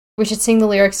We should sing the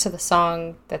lyrics to the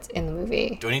song that's in the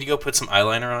movie. Do I need to go put some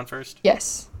eyeliner on first?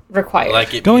 Yes. Required.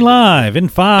 Like it Going live in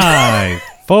 5,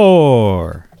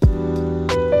 4.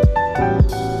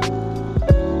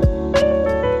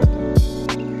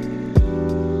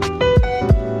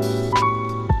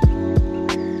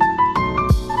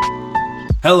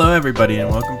 Hello, everybody, and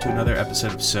welcome to another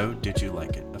episode of So Did You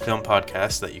Like It? A film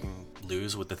podcast that you can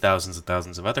lose with the thousands and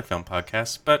thousands of other film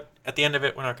podcasts, but at the end of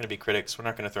it, we're not going to be critics. We're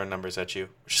not going to throw numbers at you.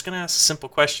 We're just going to ask a simple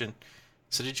question.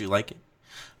 So did you like it?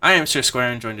 I am Sir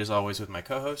Square, and joined as always with my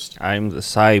co-host. I'm the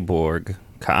cyborg,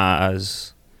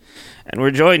 Kaz. And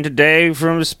we're joined today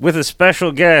with a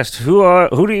special guest.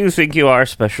 Who do you think you are,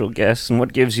 special guest, and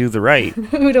what gives you the right?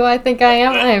 Who do I think I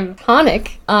am? I am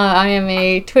Tonic. I am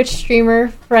a Twitch streamer,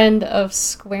 friend of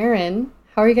Squarein.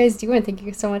 How are you guys doing? Thank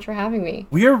you so much for having me.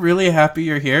 We are really happy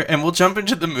you're here, and we'll jump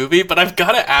into the movie, but I've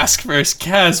got to ask first,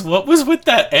 Kaz, what was with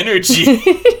that energy?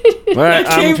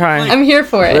 I'm here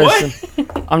for it. Listen,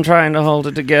 I'm trying to hold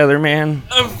it together, man.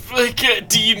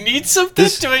 Do you need something?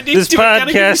 This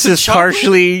podcast is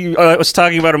partially I was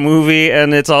talking about a movie,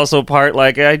 and it's also part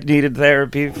like I needed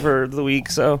therapy for the week,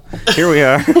 so here we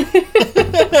are.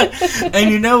 And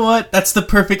you know what? That's the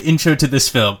perfect intro to this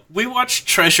film. We watched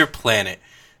Treasure Planet.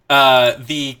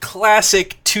 The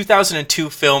classic 2002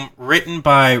 film written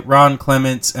by Ron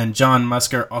Clements and John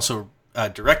Musker, also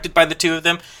directed by the two of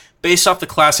them, based off the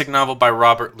classic novel by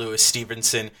Robert Louis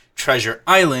Stevenson, Treasure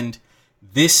Island.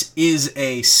 This is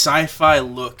a sci-fi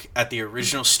look at the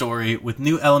original story with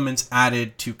new elements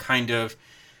added to kind of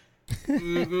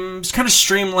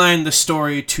streamline the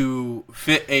story to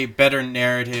fit a better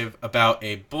narrative about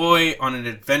a boy on an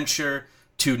adventure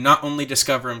to not only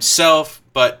discover himself,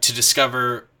 but to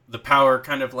discover the power,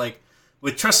 kind of like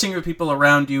with trusting your people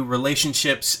around you,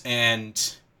 relationships,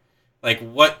 and like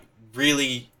what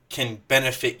really can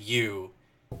benefit you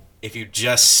if you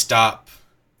just stop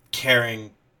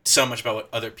caring so much about what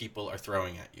other people are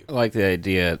throwing at you. I like the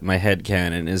idea. My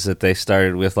headcanon is that they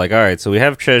started with like, all right, so we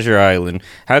have Treasure Island.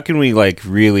 How can we like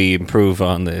really improve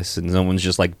on this? And someone's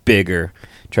just like, bigger.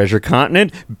 Treasure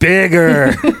Continent,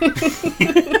 bigger.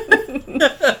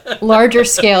 Larger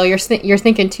scale. You're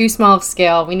thinking too small of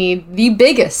scale. We need the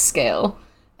biggest scale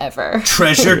ever.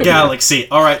 Treasure Galaxy.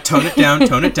 All right, tone it down,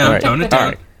 tone it down, tone it down.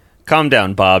 Right. Calm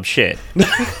down, Bob. Shit.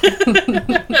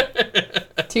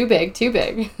 Too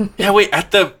big. Yeah, wait,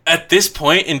 at this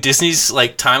point in Disney's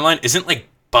like timeline, isn't like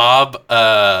Bob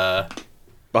Iger?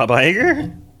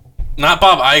 Not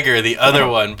Bob Iger, the other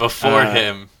one before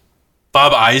him.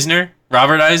 Bob Eisner?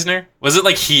 Robert Eisner? Was it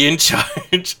like he in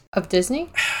charge? Of Disney?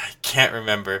 I can't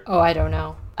remember. Oh, I don't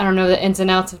know. I don't know the ins and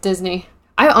outs of Disney.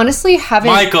 I honestly haven't...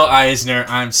 Michael Eisner.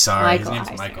 I'm sorry. His name's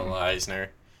Eisner. Michael Eisner.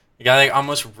 The guy that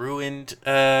almost ruined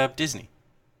Disney.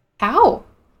 How?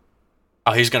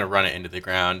 Oh, he's going to run it into the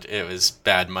ground. It was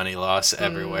bad money loss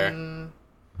everywhere.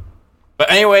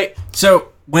 But anyway,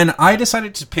 so when I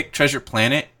decided to pick Treasure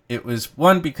Planet, it was,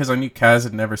 one, because I knew Kaz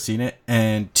had never seen it,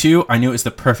 and two, I knew it was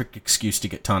the perfect excuse to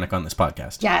get Tonic on this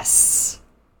podcast. Yes.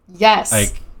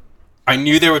 Like, I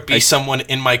knew there would be someone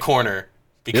in my corner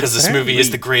because this movie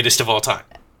is the greatest of all time.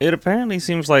 It apparently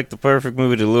seems like the perfect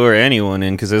movie to lure anyone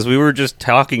in, because as we were just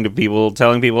talking to people,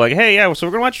 telling people like, hey, yeah, so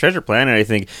we're going to watch Treasure Planet, I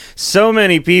think so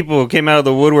many people came out of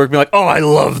the woodwork and be like, oh, I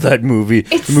love that movie.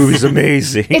 The movie's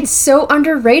amazing. It's so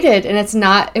underrated, and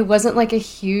it wasn't like a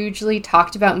hugely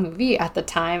talked about movie at the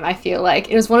time, I feel like.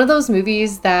 It was one of those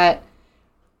movies that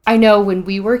I know when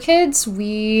we were kids,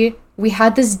 we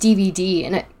had this DVD,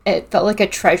 and it felt like a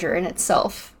treasure in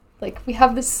itself. Like, we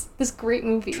have this great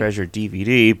movie. Treasure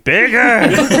DVD, bigger!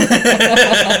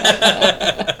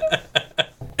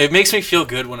 It makes me feel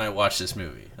good when I watch this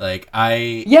movie. Like,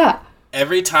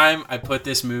 every time I put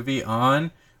this movie on,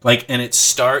 like, and it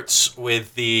starts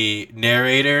with the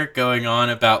narrator going on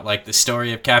about, like, the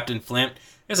story of Captain Flint,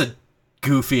 there's a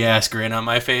goofy-ass grin on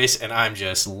my face, and I'm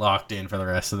just locked in for the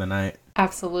rest of the night.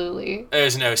 Absolutely.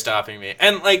 There's no stopping me.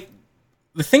 And, like,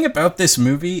 the thing about this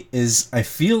movie is I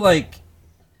feel like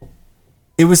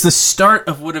it was the start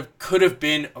of what could have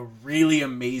been a really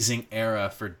amazing era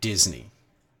for Disney.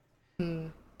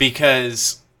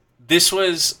 Because this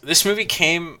movie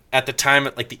came at the time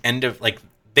at like the end of, like,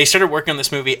 they started working on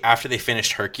this movie after they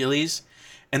finished Hercules,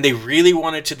 and they really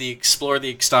wanted to explore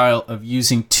the style of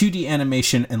using 2D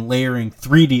animation and layering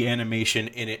 3D animation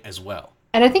in it as well.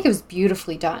 And I think it was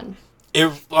beautifully done.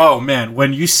 Oh man,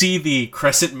 when you see the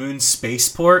Crescent Moon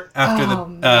spaceport after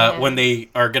when they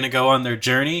are going to go on their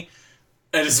journey,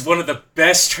 that is one of the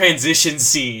best transition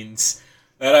scenes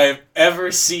that I've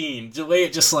ever seen. The way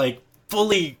it just like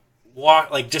fully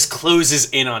just closes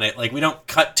in on it. Like, we don't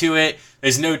cut to it.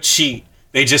 There's no cheat.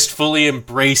 They just fully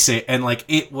embrace it, and like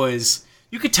it was,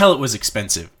 you could tell it was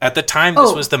expensive at the time.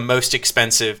 This was the most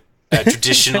expensive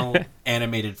traditional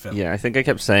animated film. Yeah, I think I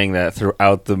kept saying that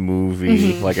throughout the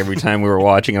movie. Like every time we were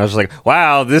watching, I was just like,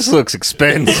 "Wow, this looks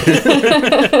expensive."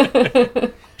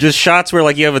 Just shots where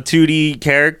like you have a 2D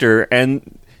character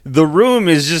and the room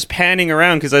is just panning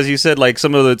around because, as you said, like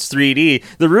some of it's 3D.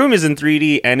 The room is in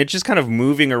 3D and it's just kind of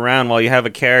moving around while you have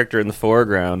a character in the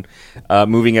foreground,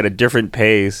 moving at a different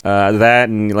pace. That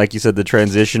and, like you said, the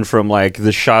transition from like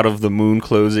the shot of the moon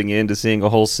closing in to seeing a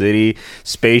whole city,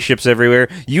 spaceships everywhere,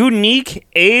 unique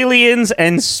aliens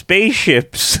and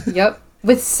spaceships. Yep,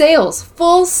 with sails,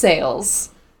 full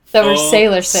sails that were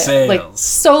sailor sails, like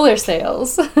solar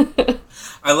sails.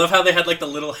 I love how they had like the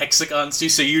little hexagons too,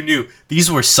 so you knew these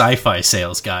were sci-fi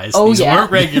sails, guys. Oh, these yeah. weren't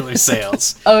regular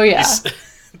sails. Oh yeah.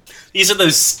 These are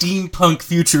those steampunk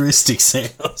futuristic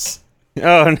sails.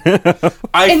 Oh no!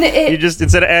 You just,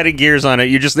 instead of adding gears on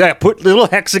it, you just put little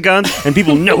hexagons, and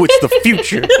people know it's the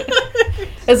future.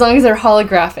 As long as they're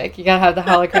holographic, you gotta have the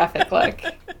holographic look.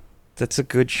 That's a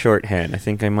good shorthand. I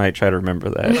think I might try to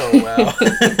remember that. Oh wow!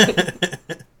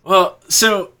 Well,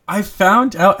 so I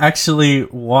found out actually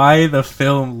why the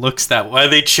film looks why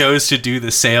they chose to do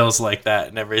the sails like that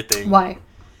and everything. Why?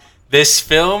 This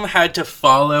film had to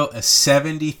follow a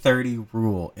 70-30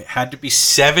 rule. It had to be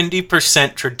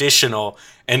 70% traditional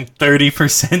and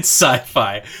 30%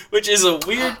 sci-fi, which is a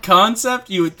weird concept.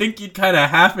 You would think you'd kind of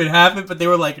half it, but they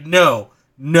were like, no,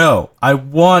 I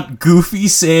want goofy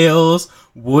sails,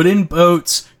 wooden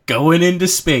boats going into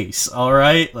space, all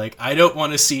right? Like, I don't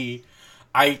want to see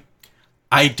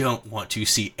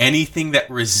anything that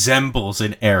resembles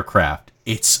an aircraft.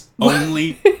 It's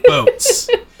only boats.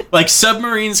 Like,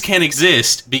 submarines can't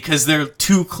exist because they're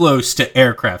too close to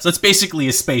aircrafts. That's basically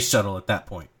a space shuttle at that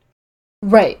point.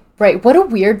 Right. What a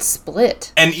weird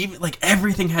split. And even, like,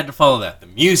 everything had to follow that. The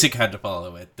music had to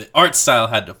follow it. The art style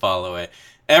had to follow it.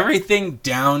 Everything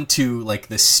down to, like,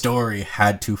 the story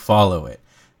had to follow it.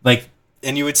 Like,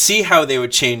 and you would see how they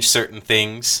would change certain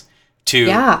things to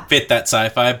fit that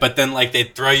sci-fi, but then like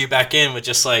they'd throw you back in with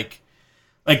just like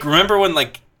remember when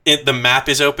like the map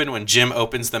is open, when Jim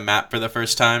opens the map for the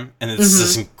first time, and it's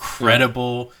this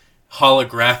incredible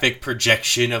holographic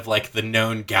projection of like the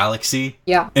known galaxy.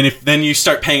 Yeah. And if then you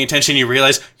start paying attention, you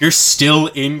realize you're still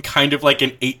in kind of like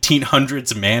an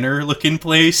 1800s manor looking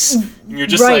place, and you're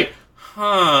just like,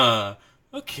 huh,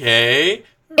 okay.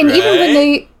 And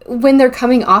even when they're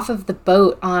coming off of the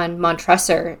boat on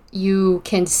Montresor, you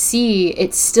can see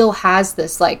it still has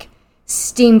this like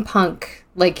steampunk,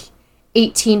 like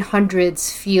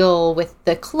 1800s feel with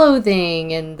the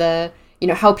clothing and the, you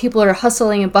know, how people are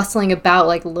hustling and bustling about,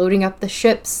 like loading up the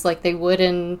ships like they would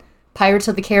in Pirates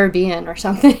of the Caribbean or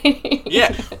something.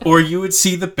 Yeah, or you would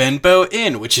see the Benbow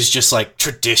Inn, which is just like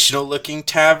traditional looking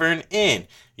tavern inn.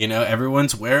 You know,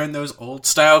 everyone's wearing those old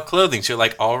style clothing. So you're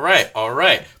like, all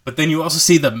right. But then you also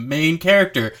see the main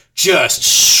character just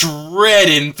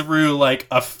shredding through like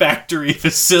a factory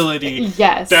facility.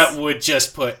 Yes. That would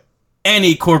just put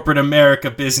any corporate America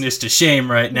business to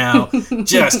shame right now.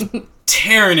 Just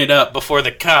tearing it up before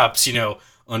the cops, you know,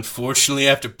 unfortunately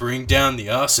have to bring down the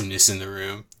awesomeness in the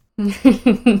room.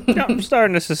 I'm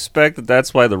starting to suspect that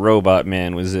that's why the robot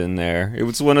man was in there. It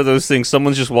was one of those things,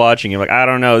 someone's just watching, you're like, I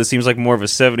don't know, this seems like more of a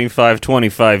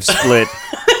 75-25 split.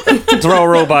 Throw a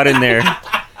robot in there.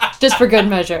 Just for good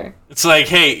measure. It's like,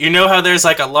 hey, you know how there's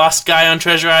like a lost guy on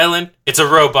Treasure Island? It's a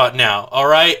robot now,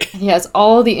 alright? He has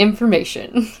all the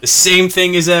information. The same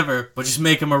thing as ever, but just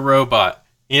make him a robot.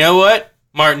 You know what?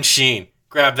 Martin Sheen.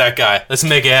 Grab that guy. Let's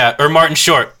make it happen. Or Martin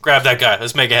Short. Grab that guy.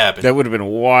 Let's make it happen. That would have been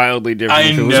wildly different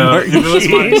if it was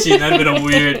Martin Sheen, that'd have been a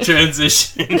weird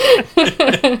transition.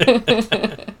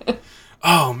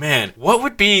 Oh, man. What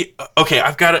would be... Okay,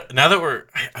 I've got it. Now that we're...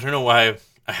 I don't know why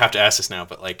I have to ask this now,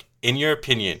 but, like, in your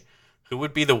opinion, who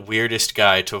would be the weirdest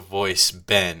guy to voice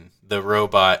Ben, the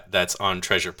robot that's on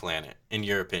Treasure Planet, in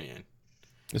your opinion?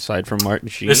 Aside from Martin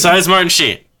Sheen? Besides Martin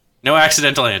Sheen. No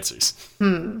accidental answers.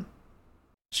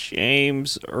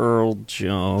 James Earl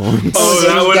Jones. Oh,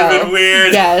 that would have been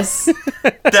weird. Yes.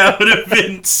 That would have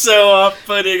been so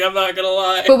off-putting, I'm not gonna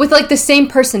lie. But with, like, the same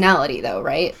personality, though,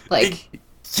 right? Like...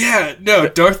 Yeah, no,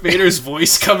 Darth Vader's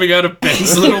voice coming out of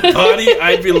Ben's little body,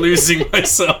 I'd be losing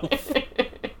myself.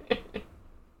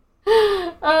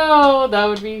 Oh, that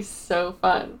would be so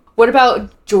fun. What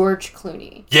about George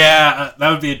Clooney? Yeah, that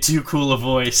would be too cool a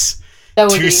voice. That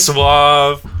would too be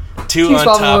suave, too on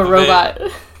suave top of a robot.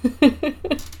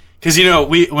 Because, you know,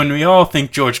 when we all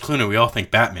think George Clooney, we all think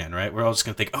Batman, right? We're all just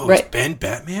going to think, oh, is Ben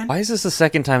Batman? Why is this the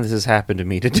second time this has happened to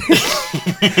me today?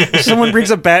 Someone brings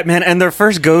up Batman and their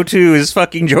first go-to is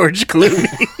fucking George Clooney.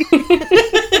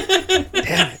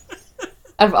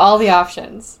 Out of all the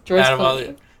options, George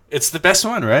Clooney. It's the best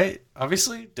one, right?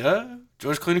 Obviously, duh.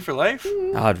 George Clooney for life?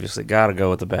 Obviously, gotta go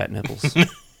with the bat nipples.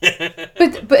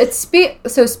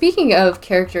 So speaking of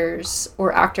characters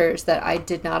or actors that I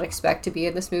did not expect to be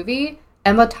in this movie,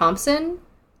 Emma Thompson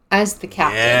as the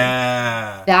captain.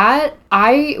 Yeah.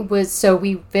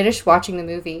 We finished watching the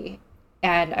movie,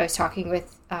 and I was talking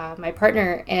with my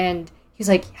partner, and he was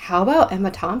like, how about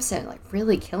Emma Thompson? Like,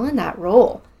 really killing that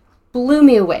role. Blew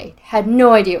me away. Had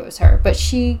no idea it was her, but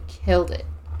she killed it.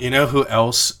 You know who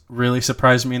else really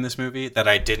surprised me in this movie that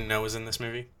I didn't know was in this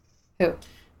movie? Who?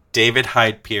 David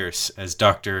Hyde Pierce as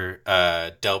Dr.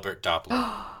 Delbert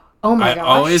Doppler. Oh my gosh. I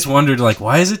always wondered, like,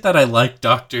 why is it that I like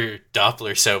Dr.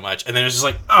 Doppler so much? And then it's just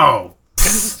like, oh,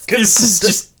 this is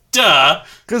just duh.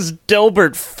 Because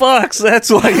Delbert fucks, that's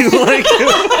why you like him.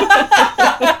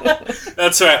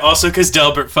 That's right. Also because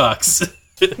Delbert fucks.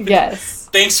 Yes.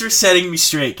 Thanks for setting me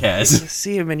straight, Kaz. You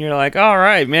see him and you're like, all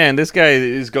right, man, this guy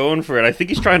is going for it. I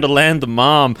think he's trying to land the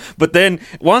mom. But then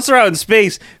once they're out in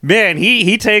space, man,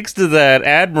 he takes to that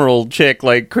Admiral chick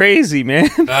like crazy, man.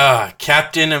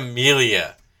 Captain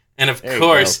Amelia. And of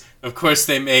course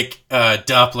they make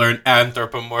Doppler an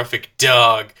anthropomorphic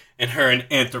dog and her an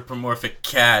anthropomorphic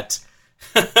cat.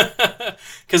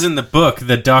 Because in the book,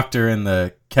 the doctor and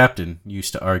the captain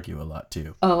used to argue a lot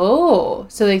too. Oh,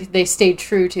 so they stayed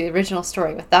true to the original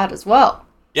story with that as well.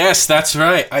 Yes, that's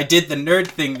right. I did the nerd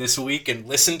thing this week and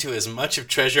listened to as much of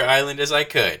Treasure Island as I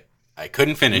could. I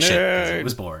couldn't finish it because it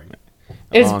was boring.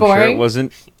 It's boring. Sure it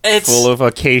wasn't full of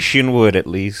acacian wood, at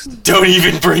least. Don't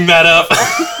even bring that up.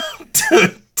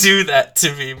 Don't do that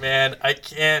to me, man. I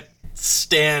can't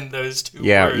stand those two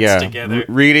words together.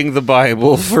 Reading the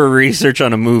Bible for research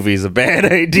on a movie is a bad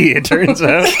idea, it turns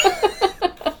out.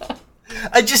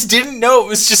 I just didn't know it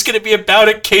was just going to be about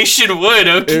acacian wood,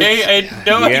 okay? I had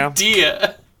no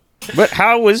idea. But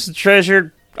how was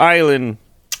Treasure Island?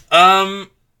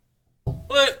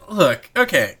 Look,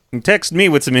 okay. Text me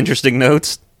with some interesting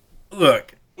notes.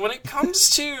 Look, when it comes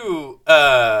to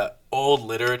old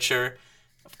literature,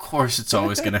 of course it's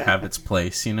always going to have its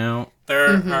place, you know?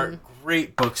 There are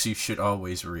great books you should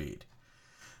always read.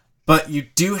 But you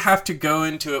do have to go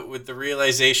into it with the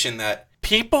realization that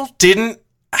people didn't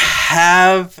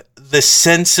have the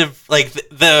sense of, like,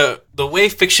 the way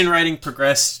fiction writing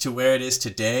progressed to where it is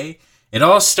today. It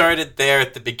all started there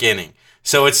at the beginning.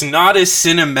 So it's not as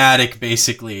cinematic,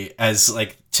 basically, as,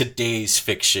 like, today's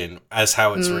fiction, as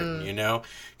how it's written, you know?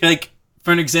 Like,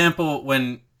 for an example,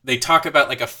 when they talk about,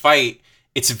 like, a fight,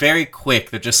 it's very quick.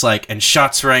 They're just like, and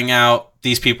shots rang out,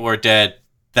 these people are dead,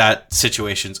 that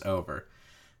situation's over.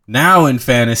 Now in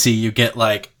fantasy, you get,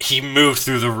 like, he moved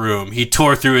through the room, he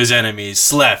tore through his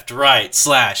enemies, left, right,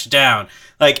 slash, down.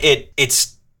 Like,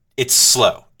 it's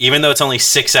slow. Even though it's only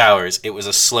 6 hours, it was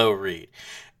a slow read.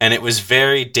 And it was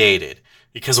very dated.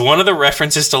 Because one of the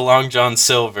references to Long John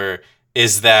Silver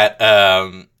is that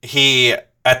when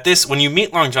you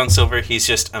meet Long John Silver, he's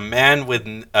just a man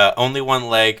with only one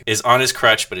leg, is on his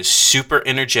crutch, but is super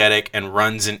energetic and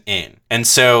runs an inn. And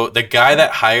so the guy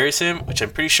that hires him, which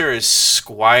I'm pretty sure is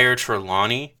Squire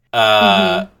Trelawney,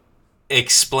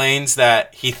 explains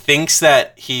that he thinks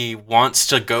that he wants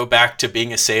to go back to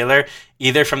being a sailor,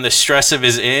 either from the stress of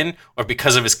his inn or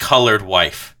because of his colored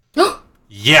wife.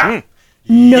 Yeah.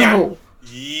 No.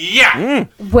 Yeah.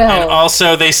 Well. And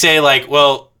also they say, like,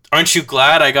 well, aren't you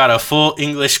glad I got a full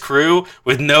English crew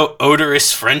with no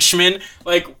odorous Frenchmen?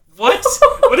 Like, what?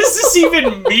 What does this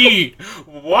even mean?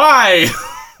 Why?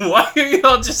 Why are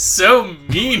y'all just so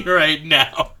mean right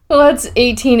now? Well, that's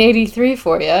 1883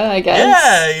 for you, I guess.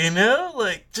 Yeah, you know,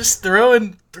 like, just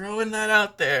throwing that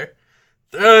out there.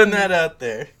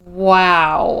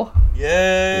 Wow.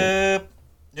 Yep.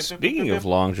 Speaking of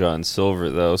Long John Silver,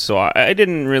 though, so I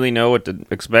didn't really know what to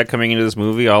expect coming into this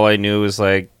movie. All I knew was,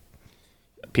 like,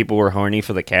 people were horny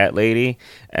for the cat lady,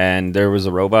 and there was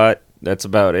a robot. That's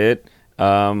about it.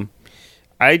 I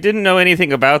didn't know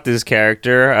anything about this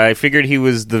character. I figured he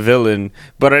was the villain,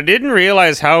 but I didn't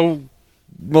realize how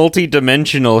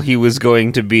multi-dimensional he was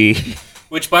going to be.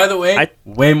 Which, by the way,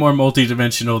 way more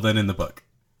multi-dimensional than in the book.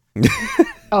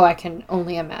 Oh, I can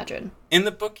only imagine. In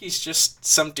the book, he's just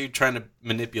some dude trying to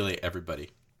manipulate everybody.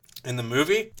 In the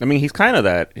movie, I mean, he's kind of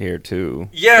that here too.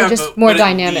 Yeah, just more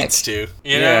dynamic. It needs to, you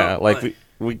yeah, know? like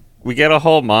we get a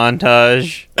whole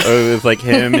montage with like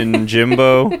him and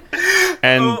Jimbo.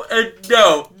 And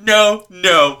no.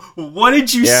 What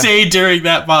did you say during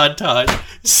that montage?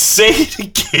 Say it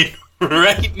again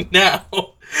right now.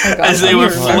 Oh gosh, as they were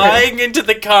flying into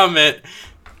the comet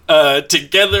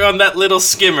together on that little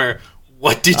skimmer.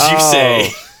 What did you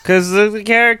say? Because the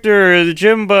character,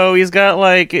 Jimbo, he's got,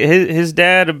 like, his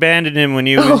dad abandoned him when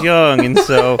he was young, and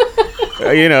so,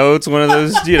 it's one of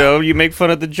those, you make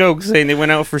fun of the jokes saying they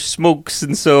went out for smokes,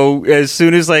 and so as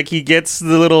soon as, like, he gets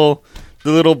the little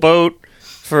boat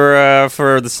for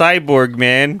the cyborg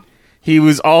man, he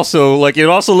was also, like, it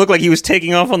also looked like he was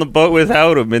taking off on the boat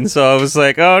without him, and so I was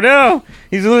like, oh no,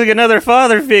 he's losing another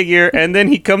father figure, and then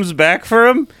he comes back for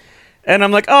him. And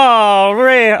I'm like, oh,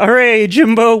 hooray,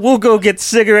 Jimbo, we'll go get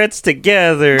cigarettes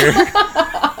together.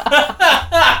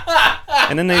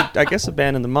 And then they, I guess,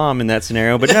 abandon the mom in that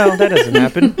scenario, but no, that doesn't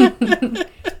happen.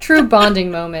 True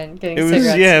bonding moment, getting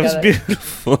cigarettes together. Yeah, it was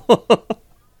beautiful.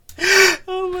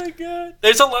 Oh my god.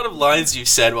 There's a lot of lines you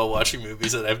said while watching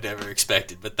movies that I've never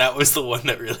expected, but that was the one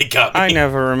that really got me. I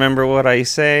never remember what I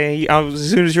say.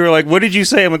 As soon as you were like, what did you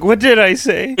say? I'm like, what did I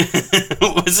say?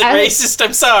 Was it racist?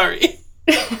 I'm sorry.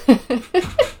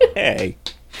 Hey.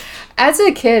 As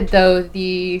a kid, though,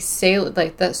 the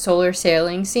solar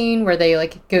sailing scene where they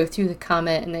like go through the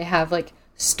comet and they have like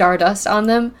stardust on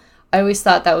them, I always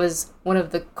thought that was one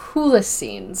of the coolest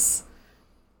scenes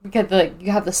because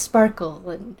you have the sparkle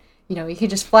and you can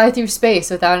just fly through space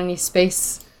without any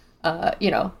space,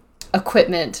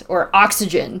 equipment or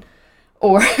oxygen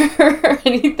or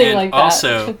anything like that. And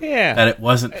also, that it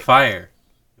wasn't fire;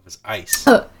 it was ice.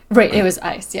 Right, it was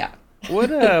ice. Yeah.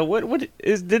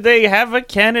 Did they have a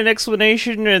canon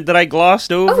explanation that I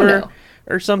glossed over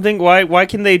or something? Why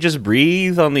can they just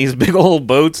breathe on these big old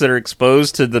boats that are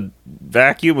exposed to the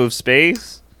vacuum of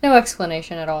space? No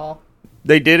explanation at all.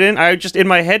 They didn't? I just, in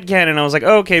my head canon, I was like,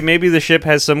 okay, maybe the ship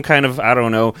has some kind of, I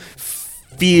don't know,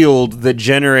 field that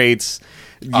generates,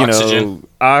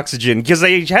 oxygen. Because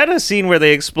they had a scene where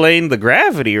they explained the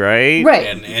gravity, right? Right.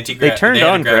 And they turned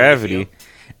on gravity.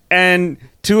 And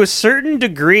to a certain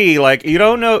degree, like, you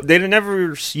don't know,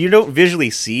 you don't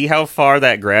visually see how far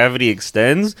that gravity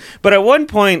extends, but at one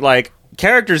point, like,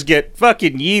 characters get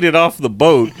fucking yeeted off the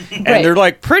boat, and they're,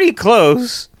 like, pretty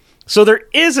close, so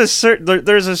there's a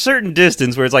certain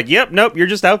distance where it's like, yep, nope, you're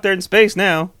just out there in space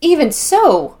now. Even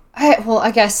so,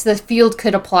 I guess the field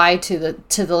could apply to the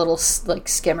little, like,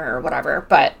 skimmer or whatever,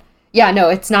 but, yeah, no,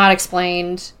 it's not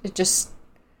explained, it just...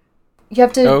 You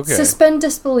have to suspend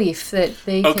disbelief that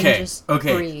they can just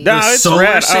breathe. The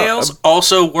solar sails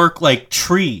also work like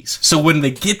trees. So when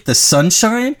they get the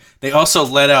sunshine, they also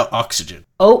let out oxygen.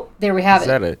 Oh, there we have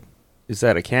it. Is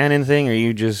that a canon thing, or are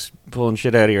you just pulling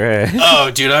shit out of your ass?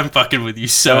 Oh, dude, I'm fucking with you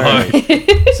so hard.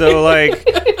 So, like...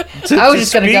 I was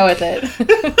just going to go with it.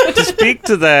 To speak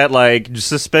to that, like,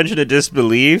 suspension of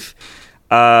disbelief,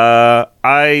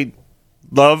 I...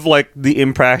 love, like, the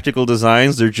impractical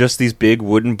designs. They're just these big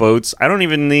wooden boats. I don't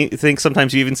even think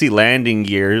sometimes you even see landing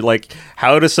gear. Like,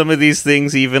 how do some of these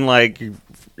things even, like,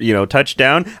 touch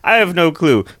down? I have no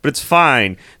clue, but it's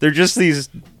fine. They're just these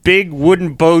big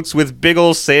wooden boats with big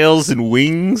old sails and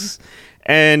wings,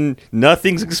 and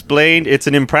nothing's explained. It's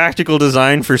an impractical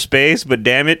design for space, but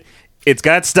damn it, it's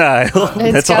got style.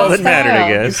 That's all that mattered, I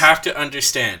guess. You have to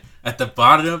understand, at the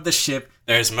bottom of the ship,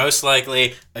 there's most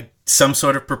likely some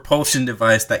sort of propulsion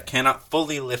device that cannot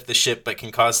fully lift the ship but can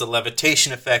cause the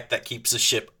levitation effect that keeps the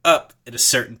ship up at a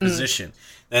certain position.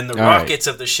 Then the rockets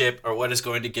of the ship are what is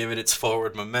going to give it its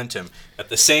forward momentum. At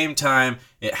the same time,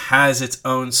 it has its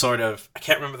own sort of... I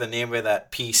can't remember the name of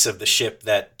that piece of the ship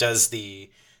that does the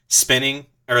spinning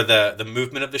or the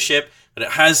movement of the ship, but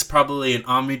it has probably an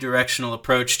omnidirectional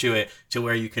approach to it, to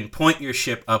where you can point your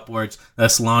ship upwards,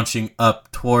 thus launching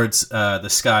up towards the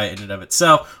sky in and of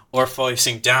itself, or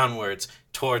facing downwards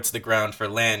towards the ground for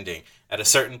landing. At a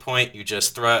certain point, you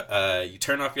just you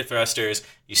turn off your thrusters,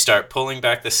 you start pulling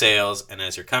back the sails, and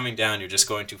as you're coming down, you're just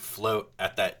going to float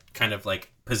at that kind of like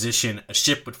position a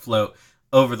ship would float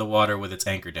over the water with its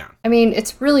anchor down. I mean,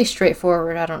 it's really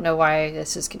straightforward. I don't know why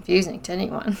this is confusing to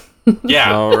anyone.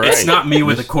 Yeah, it's not me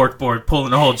with a corkboard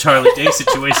pulling a whole Charlie Day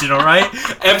situation, all right?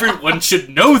 Everyone should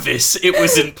know this. It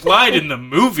was implied in the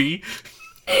movie.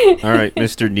 All right,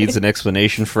 Mr. Needs an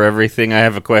explanation for everything. I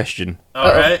have a question.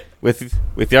 All right. With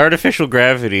the artificial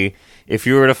gravity, if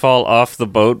you were to fall off the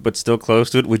boat but still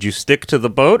close to it, would you stick to the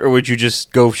boat or would you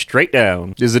just go straight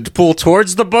down? Does it pull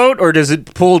towards the boat or does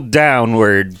it pull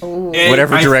downward?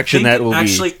 Whatever direction that will be. It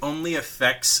actually only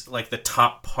affects like the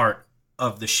top part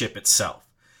of the ship itself.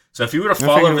 So if you were to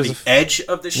fall over the edge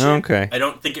of the ship, I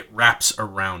don't think it wraps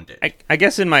around it. I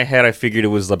guess in my head I figured it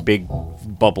was a big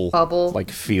bubble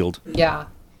like field. Yeah,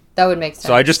 that would make sense.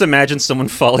 So I just imagine someone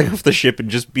falling off the ship and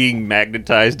just being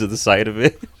magnetized to the side of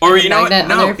it. Or you know what?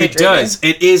 No, it does.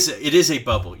 It is a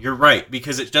bubble. You're right,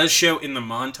 because it does show in the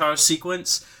montage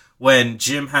sequence when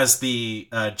Jim has the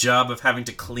job of having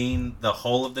to clean the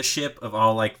hull of the ship of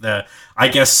all, like, the, I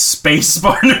guess, space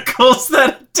barnacles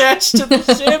that attach to the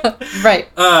ship. Right.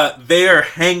 They are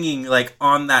hanging, like,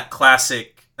 on that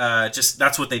classic,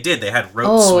 that's what they did. They had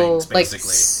rope swings, basically.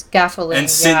 Like scaffolding, and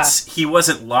since he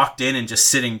wasn't locked in and just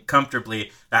sitting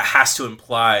comfortably, that has to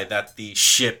imply that the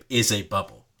ship is a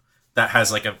bubble that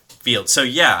has, like, a field. So,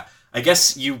 yeah, I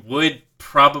guess you would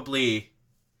probably...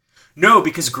 No,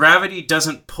 because gravity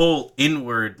doesn't pull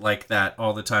inward like that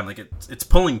all the time. Like, it's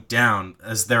pulling down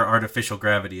as their artificial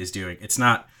gravity is doing. It's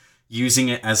not using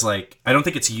it as, like... I don't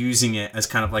think it's using it as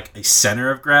kind of like a center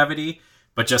of gravity,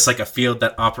 but just like a field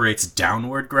that operates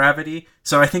downward gravity.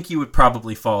 So I think you would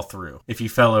probably fall through if you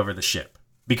fell over the ship.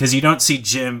 Because you don't see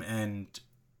Jim and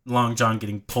Long John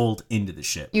getting pulled into the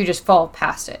ship. You just fall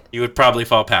past it. You would probably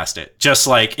fall past it, just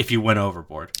like if you went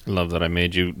overboard. Love that I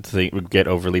made you get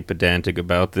overly pedantic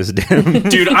about this damn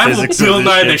Dude, I will Bill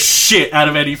Nye the shit out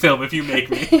of any film if you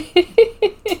make me.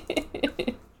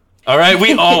 All right,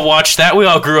 we all watched that. We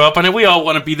all grew up on it. We all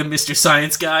want to be the Mr.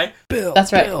 Science guy. Bill.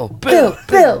 That's right. Bill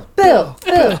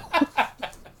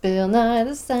Nye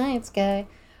the Science Guy.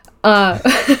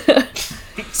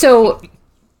 So,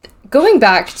 going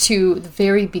back to the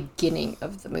very beginning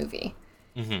of the movie.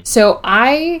 Mm-hmm. So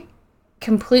I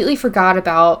completely forgot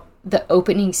about the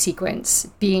opening sequence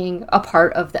being a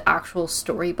part of the actual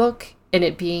storybook and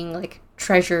it being like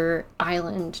Treasure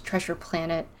Island, Treasure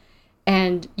Planet.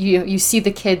 And you see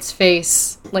the kid's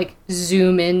face like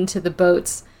zoom into the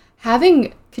boats.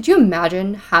 Could you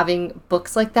imagine having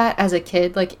books like that as a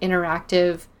kid, like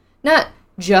interactive, not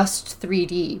just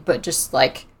 3D, but just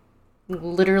like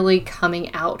literally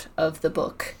coming out of the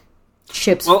book,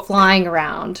 ships flying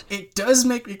around? It does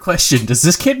make me question, does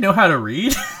this kid know how to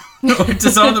read? Or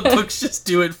does all the books just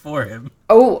do it for him?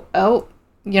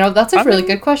 That's a really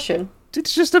good question.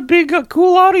 It's just a big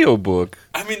cool audiobook.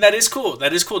 I mean, that is cool,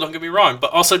 don't get me wrong,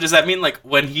 but also does that mean like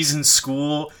when he's in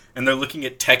school and they're looking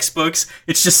at textbooks,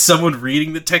 it's just someone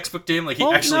reading the textbook to him, like he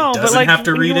doesn't have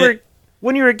to read it?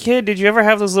 When you were a kid, did you ever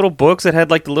have those little books that had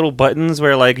like the little buttons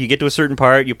where like you get to a certain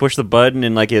part, you push the button,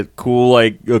 and like a cool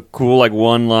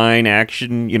one line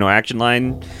action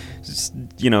line,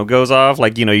 goes off?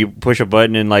 Like, you push a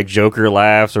button and like Joker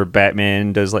laughs or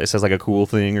Batman says like a cool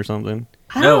thing or something.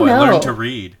 I don't know. I learned to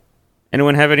read.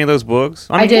 Anyone have any of those books?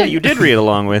 I did. Yeah, you did read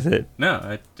along with it. No,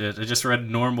 I just read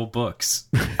normal books.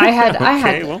 I had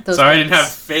those. Sorry, I didn't have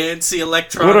fancy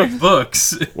electronic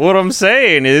books. What I'm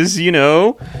saying is,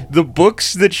 the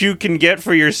books that you can get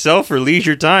for yourself for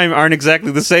leisure time aren't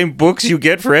exactly the same books you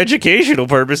get for educational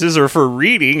purposes or for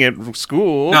reading at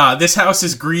school. Nah, this house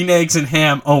is green eggs and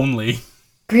ham only.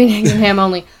 Green eggs and ham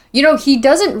only. He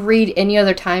doesn't read any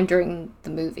other time during the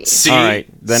movie. See? All right,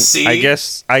 then I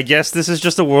guess this is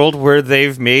just a world where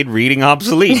they've made reading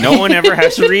obsolete. No one ever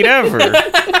has to read ever.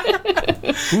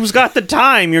 Who's got the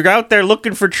time? You're out there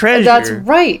looking for treasure. That's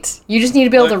right. You just need to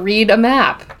be able to read a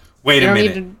map. Wait a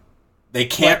minute. They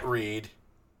can't read.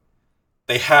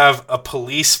 They have a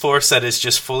police force that is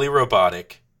just fully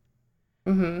robotic.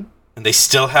 Mm-hmm. And they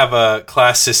still have a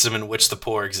class system in which the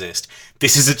poor exist.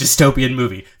 This is a dystopian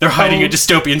movie. They're hiding a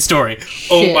dystopian story.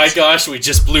 Shit. Oh my gosh, we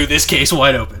just blew this case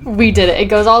wide open. We did it. It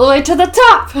goes all the way to the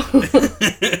top.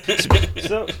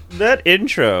 So that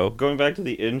intro, going back to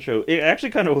the intro, it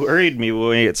actually kind of worried me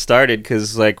when it started,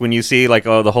 because like when you see like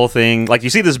the whole thing, like you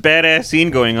see this badass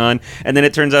scene going on, and then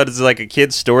it turns out it's like a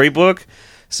kid's storybook.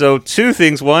 So two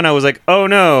things. One, I was like, oh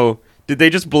no. Did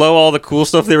they just blow all the cool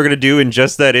stuff they were going to do in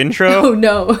just that intro? Oh,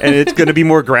 no. And it's going to be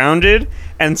more grounded?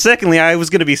 And secondly, I was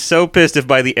going to be so pissed if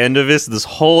by the end of this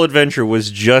whole adventure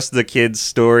was just the kid's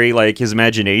story, like his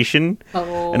imagination.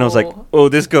 Oh. And I was like, oh,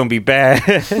 this is going to be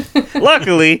bad.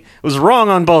 Luckily, I was wrong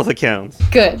on both accounts.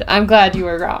 Good. I'm glad you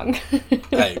were wrong.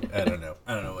 I don't know.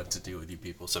 I don't know what to do with you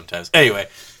people sometimes. Anyway,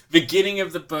 the beginning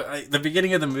of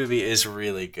the movie is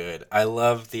really good. I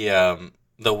love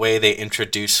the way they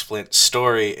introduce Flint's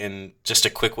story in just a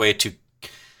quick way to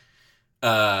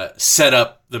set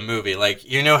up the movie. Like,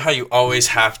 how you always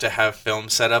have to have film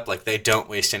set up? Like, they don't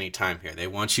waste any time here. They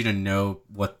want you to know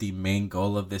what the main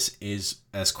goal of this is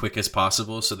as quick as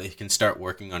possible so they can start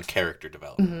working on character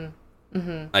development. Mm-hmm.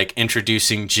 Mm-hmm. Like,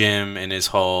 introducing Jim and his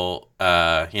whole,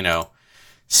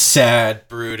 sad,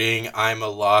 brooding, I'm a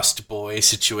lost boy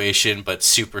situation, but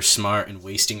super smart and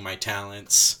wasting my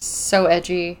talents. So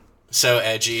edgy.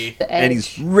 And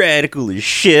he's radical as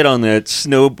shit on that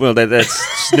that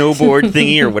snowboard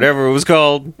thingy or whatever it was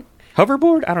called.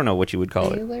 Hoverboard? I don't know what you would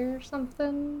call it. Or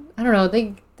something? I don't know.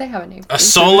 They have a name. A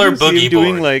solar boogie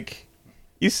board.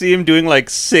 You see him doing like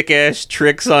sick ass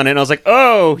tricks on it, and I was like,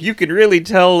 "Oh, you can really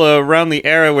tell around the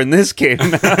era when this came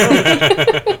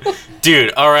out."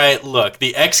 Dude, all right, look,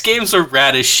 the X Games are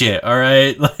rad as shit. All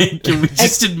right, like, can we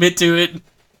just admit to it?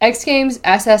 X Games,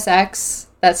 SSX,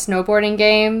 that snowboarding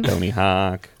game. Tony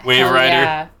Hawk, Wave Hell Rider.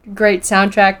 yeah. Great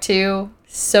soundtrack too.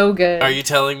 So good. Are you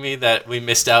telling me that we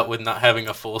missed out with not having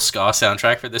a full ska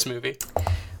soundtrack for this movie?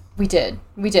 We did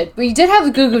have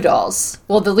the Goo Goo Dolls.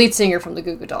 Well, the lead singer from the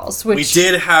Goo Goo Dolls. Which, We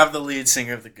did have the lead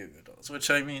singer of the Goo Goo Dolls, which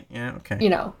I mean, yeah, okay. you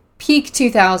know, peak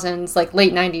 2000s, like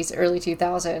late 90s, early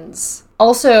 2000s.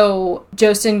 Also,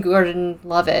 Jostin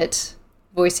Gordon-Levitt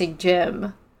voicing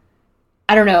Jim.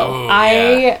 I don't know.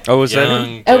 Yeah. Oh, was that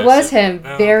him? It was him.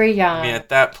 Very young. I mean, at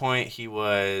that point, he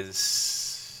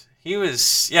was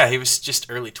just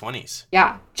early 20s.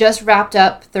 Yeah, just wrapped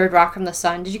up Third Rock from the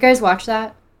Sun. Did you guys watch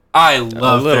that? I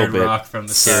love a little Third bit Rock from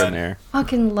the here and Sun. there.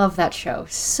 Fucking love that show.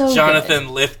 So Jonathan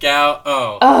good. Lithgow.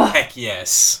 Oh, Ugh. heck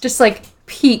yes. Just like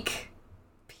peak.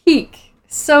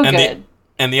 So And good.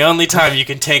 And the only time you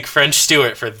can take French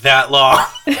Stewart for that long.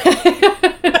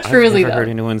 Truly, I've never heard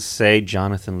though. anyone say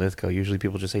Jonathan Lithgow. Usually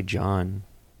people just say John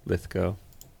Lithgow.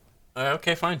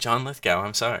 Okay, fine. John Lithgow.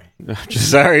 I'm sorry.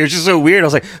 Sorry, it was just so weird. I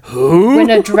was like, who? When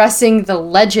addressing the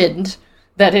legend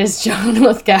that is John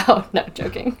Lithgow. No,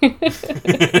 joking.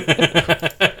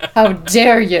 How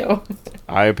dare you?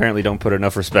 I apparently don't put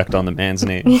enough respect on the man's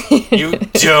name. You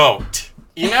don't.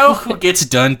 You know who gets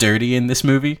done dirty in this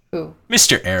movie? Who?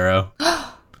 Mr. Arrow.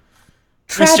 Mr.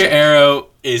 Tragic. Arrow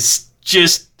is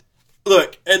just...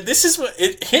 Look, and this is what...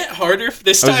 It hit harder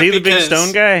this time Was he the big because-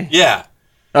 stone guy? Yeah.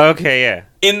 Okay, yeah.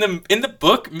 In the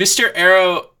book, Mr.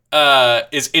 Arrow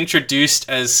is introduced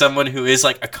as someone who is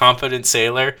like a competent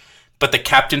sailor, but the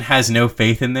captain has no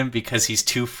faith in them because he's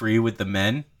too free with the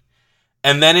men.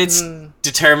 And then it's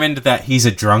determined that he's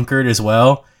a drunkard as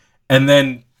well. And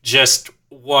then just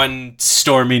one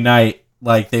stormy night,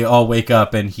 like they all wake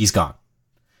up and he's gone,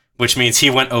 which means he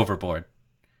went overboard.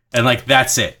 And like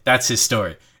that's it. That's his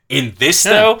story. In this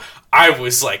though, I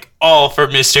was like all for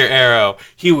Mr. Arrow.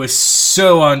 He was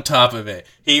so on top of it.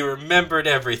 He remembered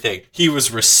everything. He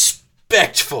was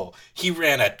respectful. He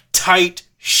ran a tight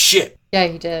ship. Yeah,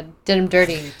 he did. Did him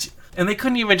dirty. And they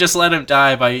couldn't even just let him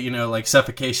die by, like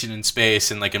suffocation in space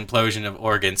and like implosion of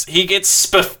organs. He gets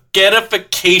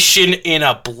spaghettification in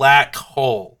a black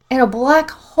hole. In a black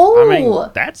hole. I mean,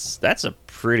 that's a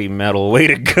pretty metal way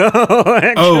to go,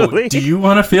 actually. Oh, do you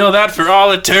want to feel that for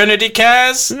all eternity,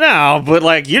 Kaz? No, but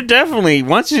like you're definitely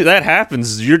that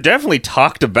happens, you're definitely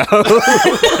talked about.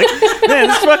 Like, man,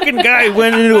 this fucking guy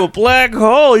went into a black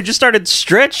hole. He just started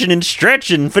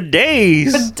stretching for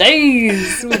days. For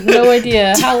days. With no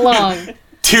idea how long.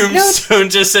 Tombstone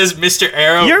just says Mr.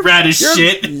 Arrow rad as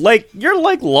shit. You're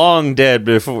like long dead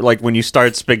before, like when you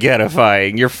start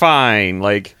spaghettifying. You're fine.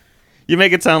 Like you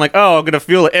make it sound like, oh, I'm gonna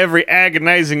feel every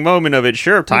agonizing moment of it.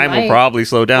 Sure, time will probably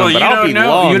slow down, but I'll be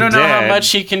long You don't know dead. how much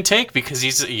he can take because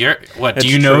you're what? That's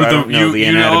Do you true. know I don't know the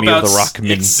anatomy of the Rockman.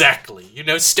 Exactly. You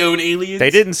know stone aliens. They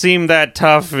didn't seem that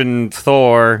tough in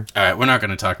Thor. All right, we're not going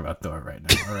to talk about Thor right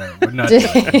now. All right, we're not doing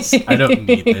this. I don't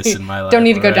need this in my life. Don't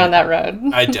need to go all down right? that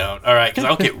road. I don't. All right, because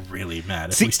I'll get really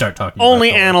mad if we start talking. Only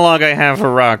about Thor. analog I have for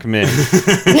Rockman.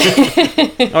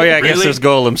 Oh yeah, I guess Really? there's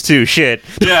golems too. Shit.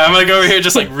 Yeah, I'm like over here,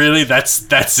 just like really. That's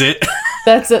it.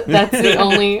 That's it. That's the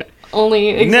only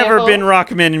example. Never been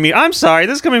Rockman in me. I'm sorry.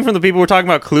 This is coming from the people who were talking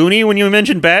about Clooney when you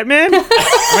mentioned Batman. Am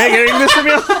I getting this from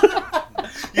you?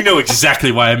 You know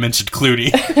exactly why I mentioned Clooney.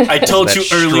 I told That you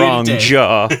earlier strong today.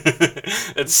 jaw.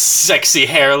 That sexy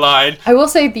hairline. I will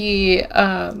say the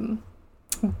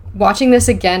watching this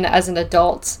again as an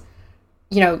adult,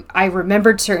 I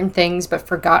remembered certain things but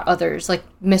forgot others. Like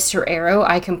Mr. Arrow,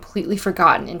 I completely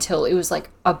forgotten until it was like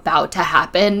about to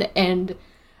happen. And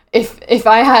if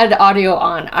I had audio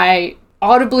on, I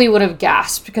audibly would have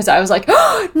gasped because I was like,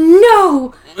 oh,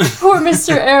 no, poor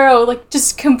Mr. Arrow. Like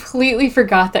just completely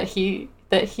forgot that he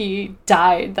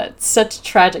died. That's such a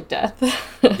tragic death.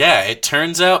 Yeah, it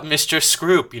turns out Mr.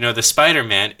 Scroop, the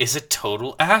Spider-Man, is a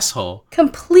total asshole.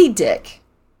 Complete dick.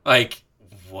 Like,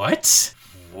 what?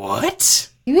 What?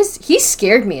 He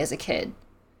scared me as a kid.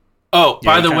 Oh, Yeah,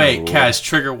 by the kinda way, ruled. Kaz,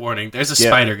 trigger warning. There's a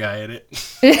spider guy in it.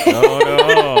 Oh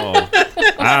no!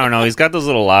 I don't know. He's got those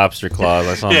little lobster claws.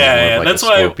 I saw him Yeah, with like that's a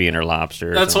why- scorpion or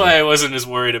lobster. Or That's something. why I wasn't as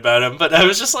worried about him. But I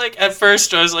was just like, at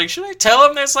first, I was like, should I tell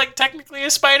him there's like technically a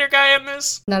spider guy in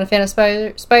this? Not a fan of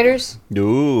spiders?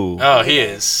 Ooh. Oh, he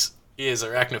is. He is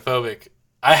arachnophobic.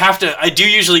 I do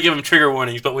usually give him trigger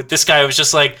warnings, but with this guy, I was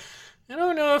just like, I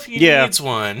don't know if he needs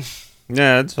one.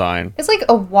 Yeah, it's fine. It's like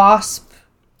a wasp,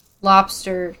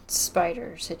 lobster,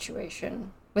 spider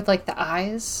situation with like the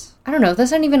eyes. I don't know.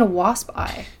 That's not even a wasp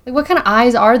eye. Like, what kind of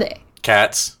eyes are they?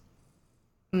 Cats.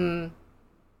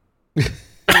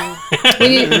 We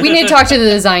need to talk to the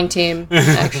design team,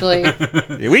 actually.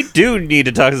 We do need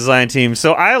to talk to the design team.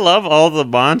 So I love all the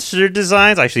monster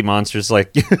designs. Actually, monsters,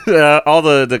 like all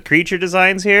the creature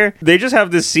designs here. They just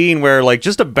have this scene where, like,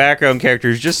 just a background character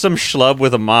is just some schlub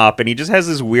with a mop, and he just has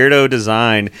this weirdo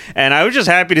design. And I was just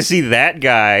happy to see that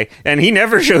guy, and he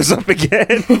never shows up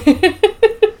again.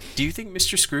 Do you think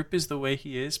Mr. Scroop is the way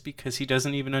he is because he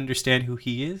doesn't even understand who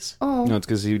he is? Oh. No, it's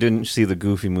because you didn't see the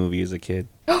Goofy movie as a kid.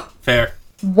 Fair.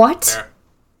 What?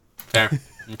 Fair.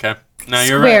 Okay. No,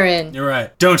 you're Swear right. in. You're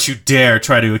right. Don't you dare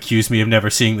try to accuse me of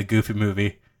never seeing the Goofy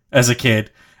movie as a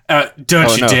kid.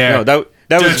 Don't you dare. No, that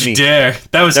Don't was you me. dare.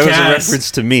 That was That Kaz. was a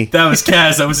reference to me. That was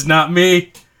Kaz. That was not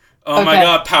me. Oh my Okay.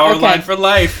 God. Power Okay. line for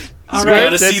life. All We right.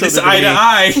 gotta Said see this something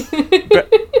eye to to me. eye.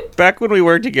 Back when we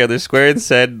worked together, Square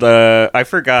said, I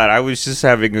forgot, I was just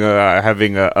having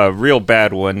a real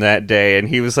bad one that day, and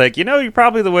he was like, you're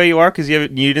probably the way you are because you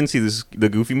didn't see the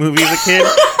Goofy movie as a kid,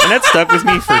 and that stuck with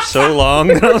me for so long,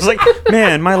 and I was like,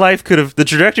 man, the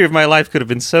trajectory of my life could have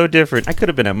been so different. I could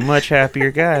have been a much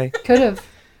happier guy. Could have.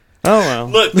 Oh, well.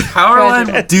 Look,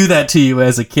 Powerline will do that to you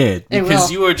as a kid It because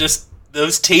will. you are just...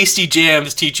 Those tasty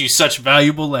jams teach you such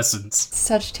valuable lessons.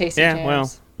 Such tasty Yeah, jams.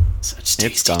 well, Such It's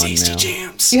tasty gone now.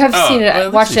 jams. You have seen it,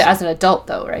 well, watched this it is- as an adult,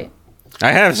 though, right?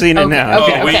 I have seen it Okay, now.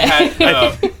 okay. We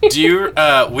had. Do you?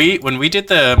 When we did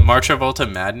the March Travolta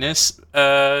Madness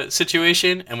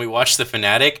situation, and we watched The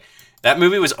Fanatic, that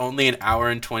movie was only an hour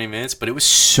and 20 minutes, but it was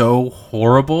so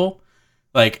horrible,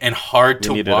 and hard We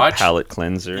to needed watch. a palate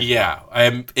cleanser. Yeah,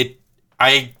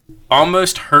 I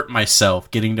almost hurt myself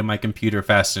getting to my computer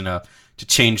fast enough to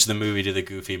change the movie to the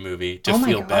Goofy movie to Oh my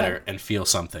feel God. better and feel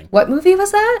something. What movie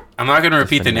was that? I'm not going to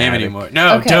repeat the name Fanatic. anymore.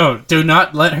 No, Okay. don't. Do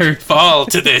not let her fall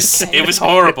to this. It was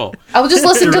horrible. I will just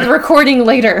listen to the recording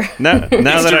later. Now that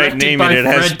I Directed name by it, it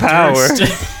has Fred power.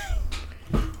 Durst.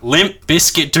 Limp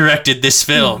Bizkit directed this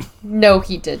film. No,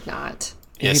 he did not.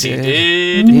 Yes, he did.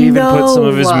 did. He even put some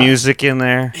of his No. music in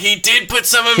there. He did put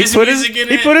some of He his put music in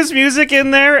he it. put his music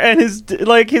in there, and his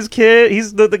kid.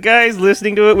 He's the guy's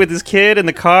listening to it with his kid in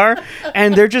the car,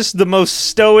 and they're just the most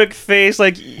stoic face.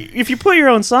 Like, if you put your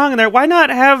own song in there, why not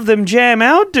have them jam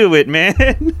out to it,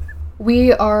 man?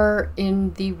 We are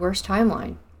in the worst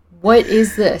timeline. What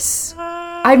is this?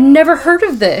 I've never heard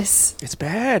of this. It's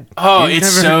bad. Oh, You've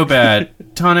it's never- so bad.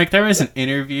 Tonic, there was an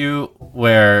interview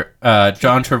where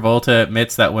John Travolta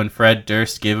admits that when Fred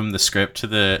Durst gave him the script to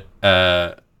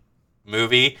the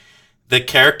movie, the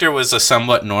character was a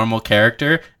somewhat normal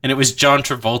character, and it was John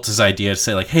Travolta's idea to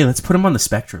say, hey, let's put him on the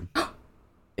spectrum.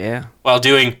 Yeah. While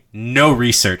doing no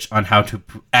research on how to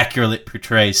accurately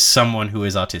portray someone who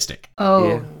is autistic. Oh,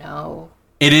 Yeah. no.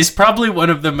 It is probably one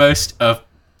of the most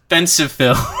offensive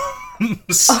films.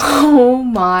 Oh,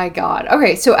 my God.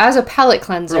 Okay, so as a palate Real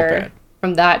cleanser bad.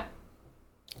 from that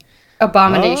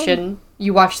abomination,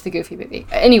 you watched the Goofy movie.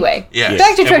 Anyway, Yes.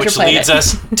 back to And Treasure which Planet. leads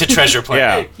us to Treasure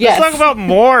Planet. Yeah. Yes. Let's talk about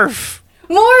Morph.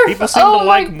 Morph! People seem oh to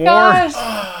like my Morph.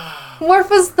 gosh. Morph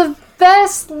was the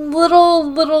best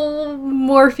little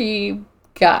Morphy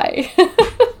guy.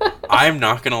 I'm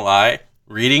not gonna lie.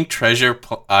 Reading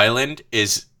Island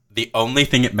is the only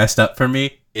thing it messed up for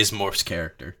me is Morph's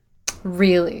character.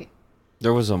 Really?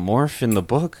 There was a Morph in the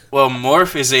book. Well,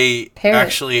 Morph is Parrot.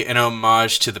 actually an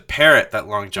homage to the parrot that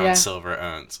Long John Yeah. Silver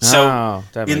owns. So Oh,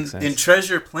 that makes sense. in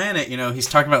Treasure Planet, he's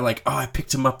talking about I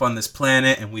picked him up on this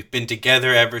planet and we've been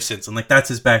together ever since, and that's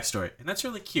his backstory, and that's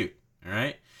really cute. All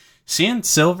right, seeing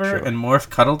Silver and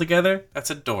Morph cuddle together, that's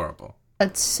adorable.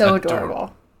 That's so Adorable.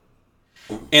 adorable.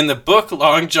 In the book,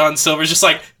 Long John Silver's just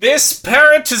this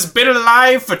parrot has been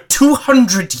alive for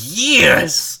 200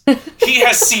 years. He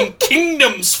has seen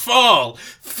kingdoms fall,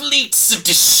 fleets have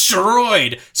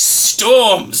destroyed,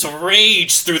 storms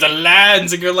rage through the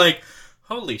lands, and you're like,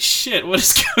 holy shit, what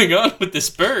is going on with this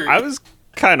bird? I was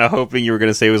kind of hoping you were going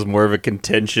to say it was more of a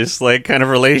contentious, kind of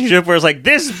relationship where it's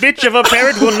this bitch of a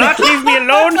parrot will not leave me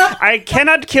alone. I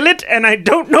cannot kill it, and I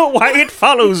don't know why it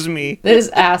follows me. This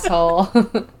asshole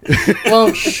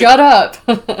won't shut up.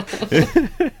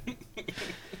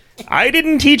 I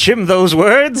didn't teach him those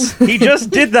words. He just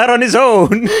did that on his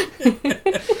own.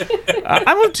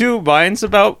 I'm of two minds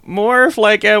about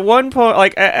Morph. At one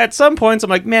point, at some points, I'm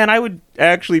like, man, I would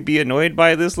actually be annoyed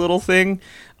by this little thing.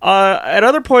 At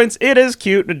other points, it is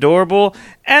cute and adorable.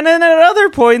 And then at other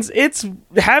points, it's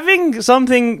having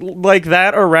something like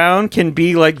that around can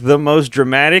be the most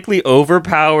dramatically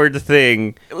overpowered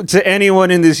thing to anyone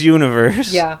in this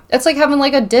universe. Yeah. It's like having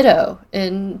a Ditto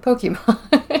in Pokemon.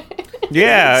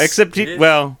 Yeah, Yes, except it is.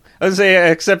 well, I would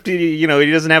say, except he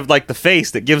doesn't have like the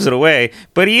face that gives it away,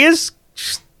 but he is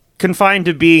confined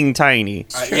to being tiny.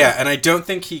 Yeah, and I don't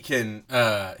think he can.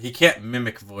 He can't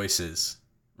mimic voices,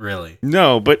 really.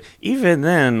 No, but even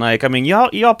then, like, I mean,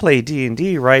 y'all play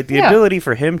D&D, right? The ability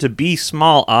for him to be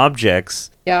small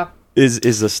objects,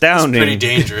 is astounding. That's pretty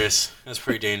dangerous. That's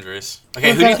pretty dangerous.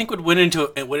 Okay, who do you think would win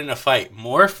in a fight,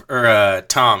 Morph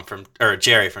or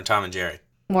Jerry from Tom and Jerry?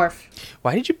 Morph.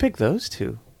 Why did you pick those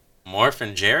two? Morph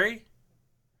and Jerry?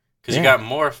 Because you got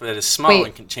Morph that is small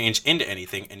and can change into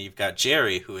anything, and you've got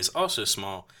Jerry, who is also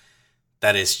small,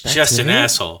 that's just an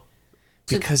asshole.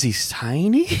 Because he's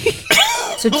tiny?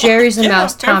 So Jerry's the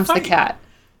mouse, Tom's the cat.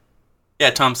 Yeah,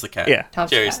 Tom's the cat. Yeah.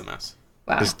 Jerry's the mouse.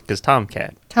 Wow. Because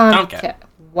Tomcat. Tomcat.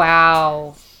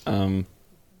 Wow.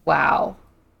 Wow.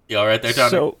 You all right there, Tommy?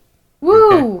 So,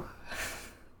 woo!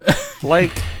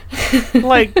 Okay.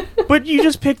 But you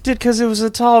just picked it because it was a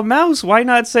tall mouse. Why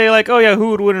not say, like, oh yeah,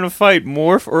 who would win in a fight,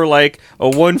 Morph or, like, a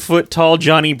 1 foot tall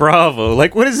Johnny Bravo?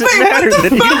 Like, what does it matter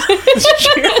that he's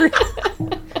Jerry?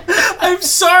 I'm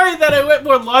sorry that I went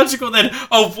more logical than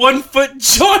a 1 foot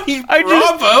Johnny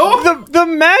Bravo. The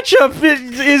matchup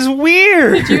is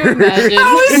weird. Could you imagine?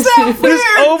 How is that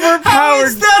weird? How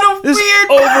is that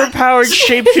weird overpowered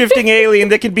shape-shifting alien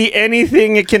that can be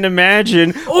anything it can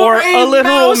imagine, or a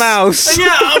literal mouse.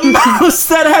 Yeah, a mouse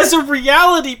that has a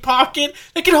reality pocket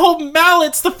that can hold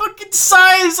mallets the fucking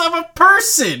size of a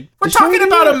person. We're talking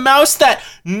about a mouse that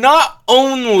not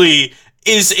only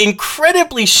is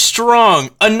incredibly strong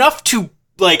enough to,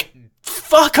 like,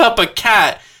 fuck up a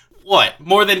cat,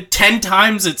 more than 10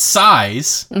 times its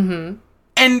size? Mm-hmm.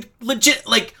 And legit,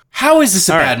 like, how is this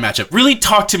a bad matchup? Really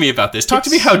talk to me about this. Talk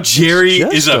to me how Jerry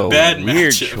is a bad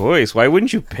weird matchup. Choice. Why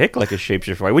wouldn't you pick, like, a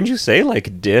shapeshifter? Why wouldn't you say,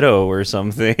 like, Ditto or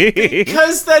something?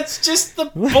 Because that's just the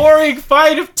boring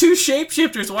fight of two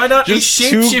shapeshifters. Why not just a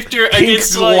shapeshifter two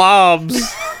against, pink globs?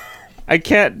 I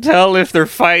can't tell if they're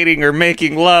fighting or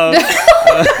making love. Are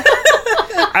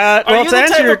you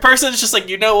the type of person that's just like,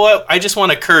 you know what? I just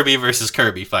want a Kirby versus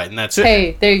Kirby fight, and that's it.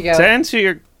 Hey, there you go. To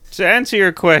answer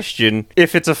your question,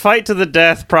 if it's a fight to the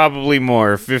death, probably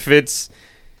Morph.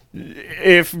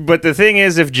 But the thing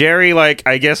is, if Jerry, like,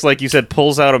 I guess, like you said,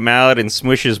 pulls out a mallet and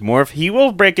smushes Morph, he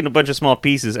will break into a bunch of small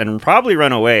pieces and probably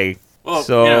run away. Well,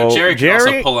 so, Jerry can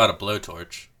also pull out a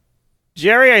blowtorch.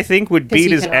 Jerry, I think, would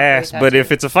beat his ass, but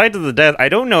if it's a fight to the death, I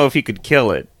don't know if he could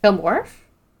kill it. Kill Morph?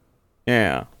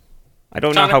 Yeah. I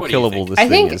don't know how killable this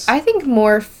thing is. I think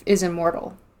Morph is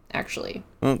immortal, actually.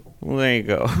 Well, there you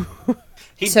go.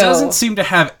 He doesn't seem to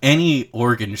have any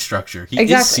organ structure. He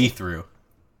is see-through.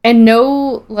 And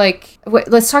no, like...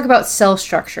 let's talk about cell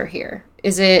structure here.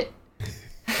 Is it...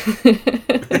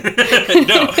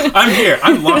 No, I'm here.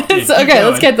 I'm locked in. Okay,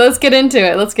 let's get into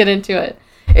it.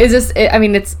 Is this... I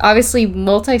mean, it's obviously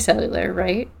multicellular,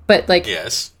 right? But, like...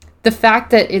 Yes. The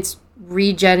fact that it's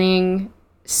regenning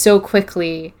so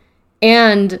quickly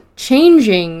and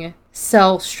changing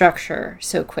cell structure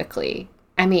so quickly.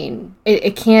 I mean,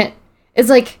 it can't... It's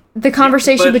like the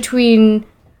conversation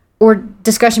or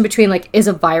discussion between, like, is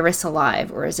a virus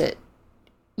alive, or is it,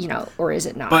 or is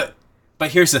it not?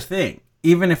 But here's the thing.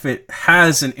 Even if it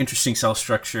has an interesting cell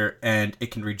structure and it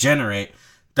can regenerate,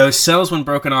 those cells, when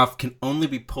broken off, can only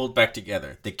be pulled back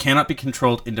together. They cannot be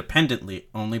controlled independently,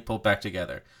 only pulled back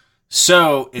together.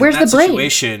 So, in that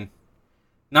situation,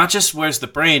 not just where's the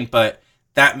brain, but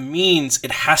that means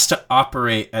it has to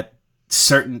operate at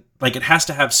certain, like, it has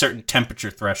to have certain temperature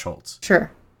thresholds.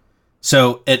 Sure.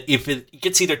 So if it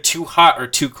gets either too hot or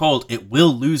too cold, it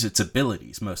will lose its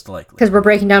abilities, most likely. Because we're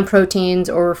breaking down proteins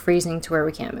or we're freezing to where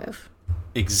we can't move.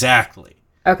 Exactly.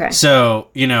 Okay. So,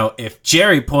 if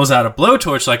Jerry pulls out a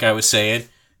blowtorch, like I was saying,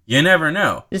 you never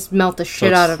know. Just melt the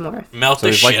shit out of Morph. Melt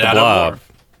the shit out of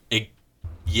Morph.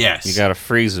 Yes. You gotta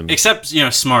freeze him. Except,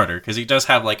 smarter, because he does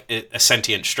have, like, a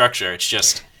sentient structure. It's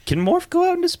just... Can Morph go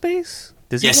out into space?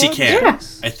 Yes, he can. Yeah.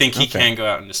 I think he can go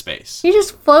out into space. He's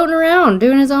just floating around,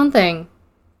 doing his own thing.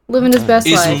 Living his best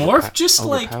life. Is Morph just,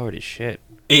 like, overpowered as shit.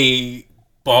 A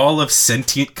ball of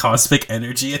sentient cosmic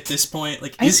energy at this point?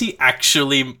 Like, is he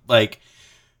actually, like,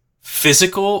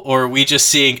 physical, or are we just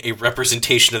seeing a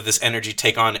representation of this energy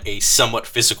take on a somewhat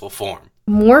physical form?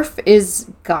 Morph is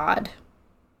God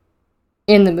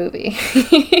in the movie.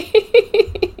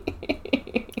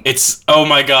 It's, oh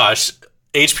my gosh,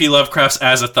 H.P. Lovecraft's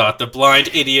Azathoth, the blind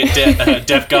idiot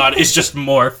deaf god, is just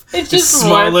Morph. It's this just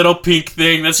small Morph. little pink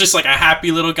thing that's just like a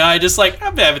happy little guy, just like,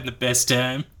 I'm having the best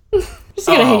time. Just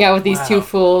gonna hang out with these two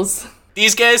fools.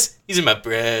 These guys, these are my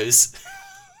bros.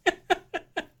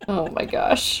 Oh my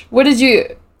gosh.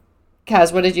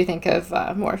 Kaz, what did you think of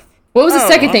Morph? What was the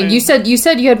second thing? You said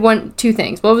you had two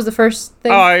things. What was the first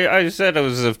thing? Oh, I said I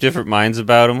was of different minds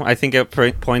about him. I think at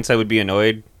points I would be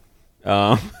annoyed.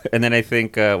 And then I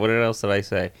think, what else did I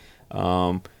say?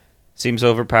 Seems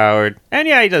overpowered. And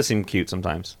yeah, he does seem cute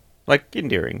sometimes. Like,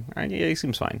 endearing. Right? Yeah, he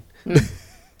seems fine.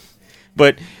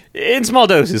 But in small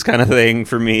doses kind of thing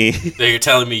for me. So you're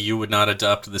telling me you would not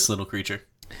adopt this little creature?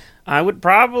 I would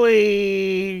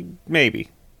probably... maybe.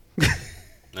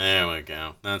 There we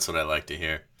go. That's what I like to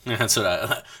hear. That's what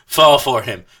I... Fall for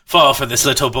him. Fall for this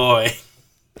little boy.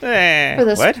 For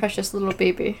this precious little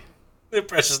baby. The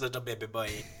precious little baby boy.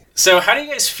 So how do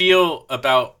you guys feel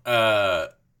about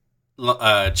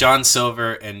John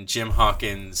Silver and Jim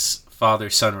Hawkins'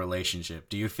 father-son relationship?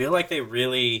 Do you feel like they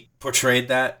really portrayed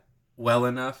that well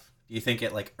enough? Do you think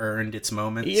it like earned its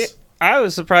moments? Yeah, I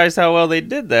was surprised how well they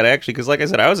did that, actually, because like I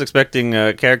said, I was expecting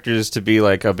characters to be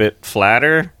like a bit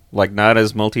flatter, like not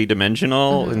as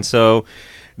multi-dimensional, and so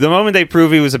the moment they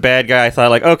prove he was a bad guy, I thought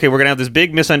like, okay, we're gonna have this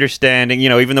big misunderstanding,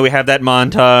 even though we have that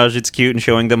montage, it's cute and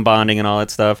showing them bonding and all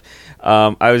that stuff.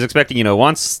 I was expecting,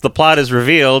 once the plot is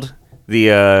revealed,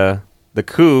 the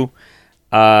coup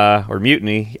or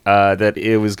mutiny, that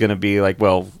it was gonna be like,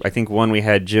 well, I think we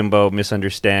had Jimbo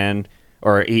misunderstand,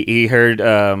 or he heard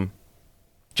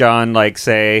John like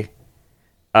say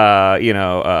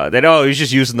that he's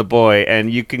just using the boy,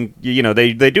 and you can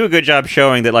they do a good job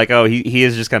showing that like, oh, he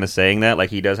is just kind of saying that, like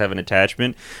he does have an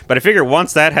attachment. But I figure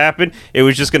once that happened, it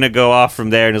was just going to go off from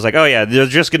there, and it's like, oh yeah, they're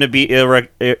just going to be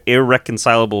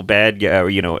irreconcilable bad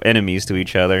enemies to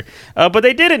each other. But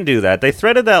they didn't do that. They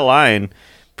threaded that line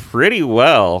pretty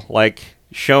well, like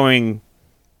showing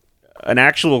an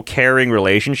actual caring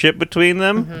relationship between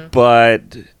them,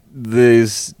 but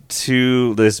this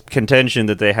contention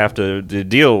that they have to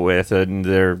deal with, and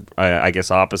their I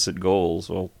guess opposite goals.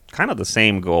 Well, kind of the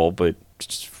same goal, but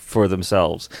just for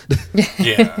themselves.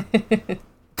 Yeah,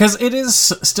 because it is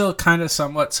still kind of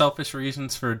somewhat selfish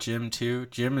reasons for Jim too.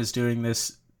 Jim is doing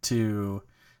this to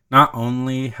not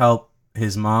only help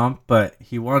his mom, but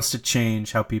he wants to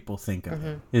change how people think of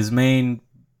him. His main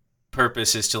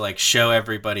purpose is to like show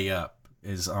everybody up.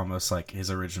 Is almost like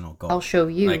his original goal. I'll show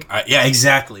you. Like, yeah,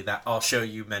 exactly. That I'll show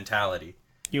you mentality.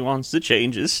 He wants to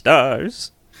change his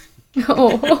stars.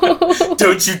 Oh.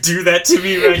 Don't you do that to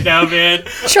me right now, man.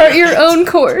 Chart your own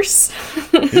course.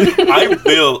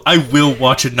 I will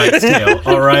watch A Knight's Tale,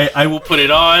 all right? I will put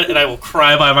it on, and I will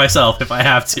cry by myself if I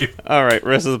have to. All right,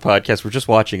 rest of the podcast, we're just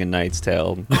watching A Knight's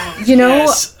Tale.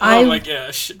 Yes. I my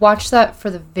gosh. watched that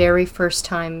for the very first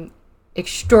time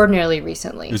extraordinarily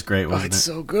recently. It was great, wasn't it? It's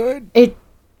so good.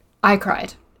 I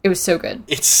cried. It was so good.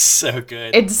 It's so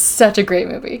good. It's such a great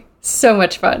movie. So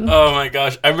much fun. Oh my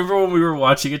gosh. I remember when we were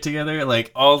watching it together,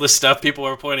 like all the stuff people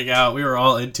were pointing out, we were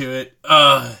all into it.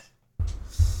 Our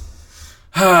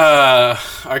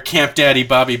camp daddy,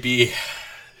 Bobby B.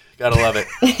 Gotta love it.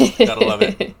 Gotta love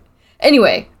it.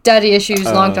 Anyway, daddy issues,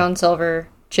 Long John Silver,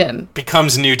 Jim.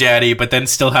 Becomes new daddy, but then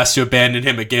still has to abandon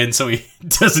him again so he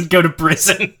doesn't go to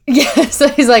prison. Yeah, so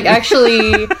he's like,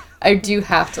 actually, I do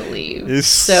have to leave.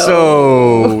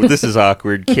 So this is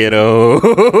awkward, kiddo.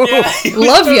 Yeah,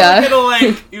 love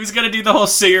ya. He was gonna do the whole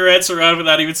cigarettes around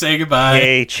without even saying goodbye.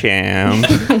 Hey, champ.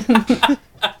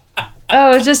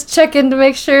 Oh, just checking to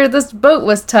make sure this boat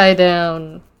was tied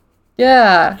down.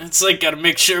 Yeah. It's like, gotta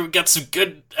make sure we got some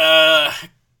good nuts.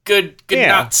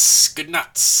 Good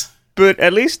nuts. But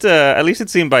at least it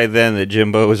seemed by then that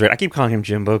Jimbo was right. I keep calling him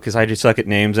Jimbo because I just suck at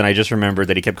names, and I just remembered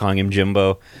that he kept calling him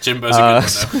Jimbo. Jimbo's a good one,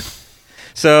 though.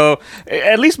 So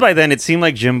at least by then it seemed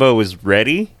like Jimbo was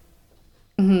ready.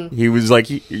 Mm-hmm. He was like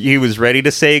he was ready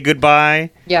to say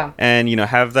goodbye. Yeah, and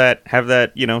have that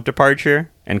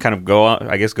departure and kind of go out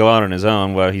on his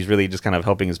own. Well, he's really just kind of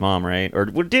helping his mom, right? Or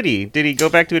did he go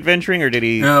back to adventuring, or did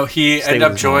he? No, he ended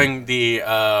up joining the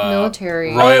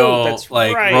military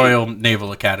Royal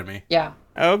Naval Academy. Yeah.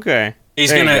 Okay.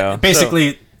 He's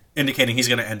basically indicating he's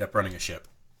gonna end up running a ship.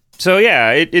 So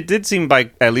yeah, it did seem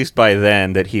at least by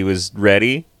then that he was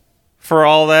ready for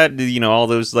all that. All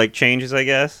those like changes, I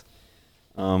guess.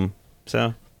 I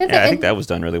think that was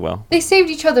done really well. They saved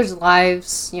each other's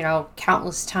lives,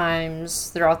 countless times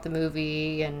throughout the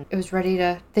movie, and it was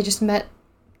they just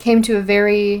came to a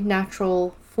very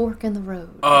natural fork in the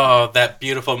road. Oh, that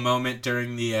beautiful moment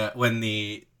during the when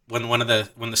the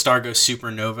star goes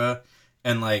supernova,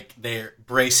 and like they're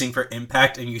bracing for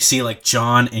impact, and you see like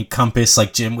John encompass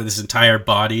like Jim with his entire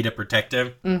body to protect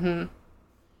him. Mm-hmm.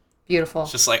 Beautiful.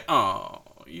 It's just like, oh,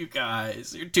 you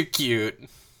guys, you're too cute.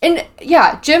 And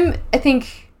yeah, Jim, I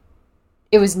think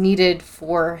it was needed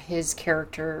for his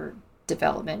character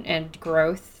development and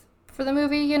growth for the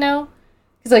movie, Because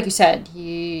like you said,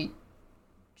 he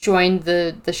joined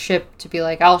the ship to be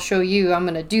like, I'll show you, I'm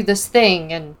gonna do this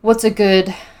thing. And what's a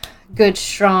good,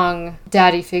 strong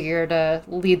daddy figure to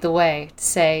lead the way, to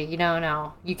say,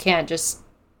 no, you can't just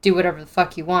do whatever the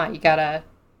fuck you want. You gotta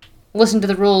listen to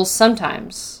the rules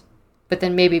sometimes, but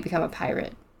then maybe become a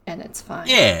pirate, and it's fine.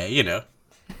 Yeah,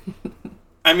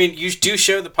 I mean, you do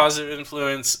show the positive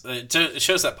influence. It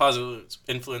shows that positive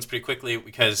influence pretty quickly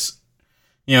because,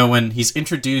 when Jim is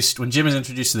introduced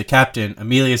to the captain,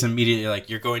 Amelia's immediately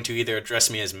like, you're going to either address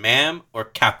me as ma'am or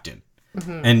captain.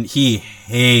 Mm-hmm. And he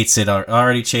hates it,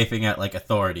 already chafing at, like,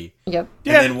 authority. Yep.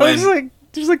 Yeah, and then I was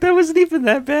like, that wasn't even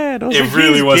that bad. It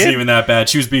really wasn't even that bad.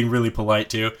 She was being really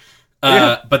polite, too.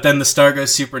 But then the star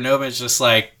goes supernova, and it's just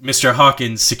like, Mr.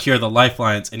 Hawkins, secure the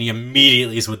lifelines, and he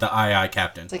immediately is with the aye,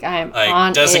 captain. It's like, I am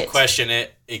on doesn't it. question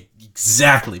it.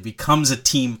 Exactly. Becomes a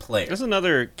team player. There's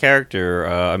another character,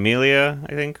 Amelia,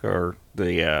 I think, or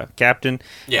the captain.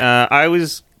 Yeah. I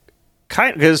was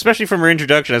especially from her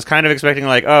introduction, I was kind of expecting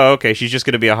like, oh, okay, she's just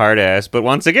going to be a hard ass. But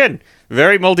once again,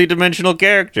 very multi-dimensional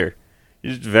character.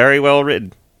 Just very well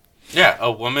written. Yeah,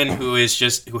 a woman who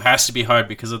has to be hard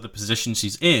because of the position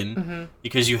she's in, mm-hmm.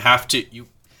 because you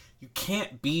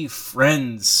can't be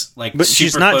friends, like, but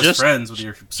super close friends with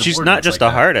your subordinates. She's not just a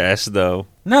hard ass, though.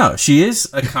 No, she is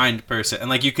a kind person. And,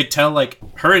 like, you could tell, like,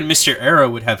 her and Mr. Arrow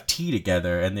would have tea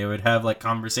together, and they would have, like,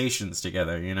 conversations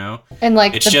together, And,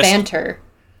 like, it's banter.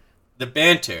 The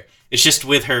banter. It's just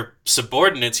with her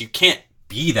subordinates, you can't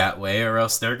be that way, or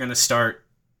else they're going to start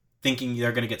thinking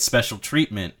they're going to get special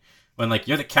treatment. When, like,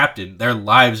 you're the captain, their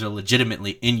lives are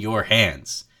legitimately in your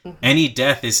hands. Mm-hmm. Any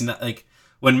death is not, like...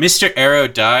 When Mr. Arrow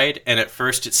died, and at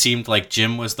first it seemed like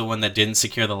Jim was the one that didn't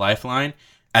secure the lifeline,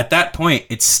 at that point,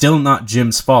 it's still not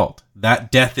Jim's fault.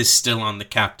 That death is still on the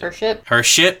captain. Her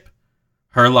ship,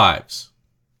 her lives.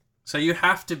 So you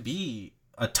have to be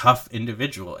a tough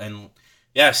individual. And,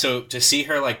 yeah, so to see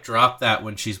her, like, drop that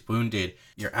when she's wounded,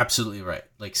 you're absolutely right.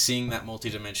 Like, seeing that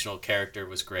multidimensional character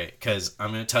was great. Because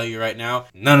I'm going to tell you right now,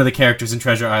 none of the characters in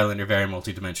Treasure Island are very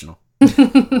multidimensional.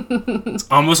 It's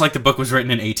almost like the book was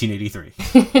written in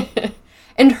 1883.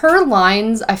 And her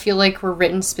lines, I feel like, were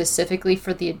written specifically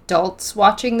for the adults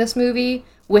watching this movie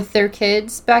with their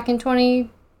kids back in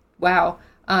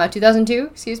 2002,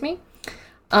 excuse me.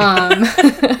 Back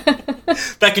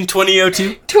in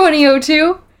 2002?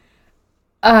 2002.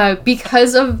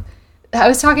 Because of... I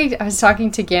was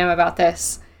talking to Gam about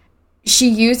this. She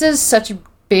uses such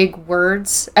big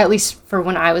words, at least for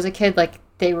when I was a kid, like,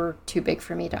 they were too big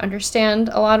for me to understand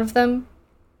a lot of them,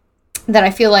 that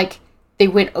I feel like they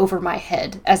went over my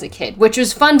head as a kid, which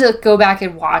was fun to go back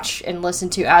and watch and listen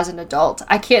to as an adult.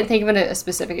 I can't think of a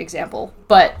specific example,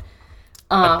 but...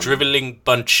 a driveling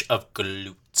bunch of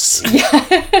glutes.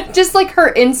 Yeah, just like her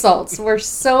insults were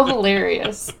so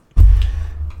hilarious.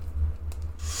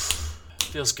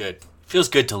 Feels good. Feels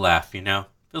good to laugh,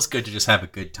 Feels good to just have a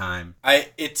good time.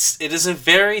 It is a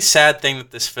very sad thing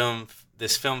that this film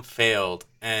failed,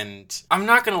 and I'm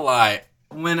not gonna lie,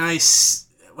 when I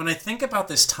think about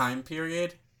this time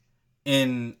period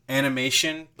in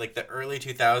animation, like the early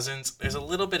 2000s, there's a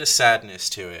little bit of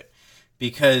sadness to it,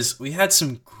 because we had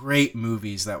some great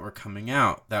movies that were coming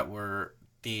out that were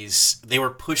they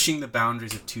were pushing the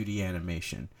boundaries of 2D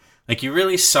animation. Like, you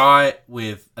really saw it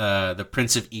with the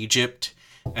Prince of Egypt,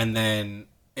 and then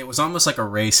it was almost like a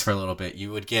race for a little bit.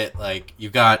 You would get, like,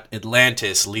 you got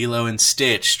Atlantis, Lilo and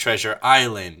Stitch, Treasure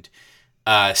Island,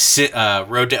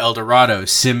 Road to El Dorado,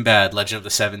 Sinbad, Legend of the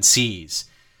Seven Seas,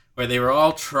 where they were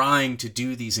all trying to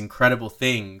do these incredible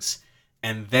things,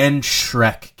 and then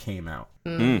Shrek came out.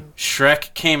 Mm.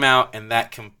 Shrek came out, and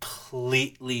that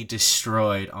completely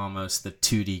destroyed almost the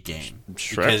 2D game.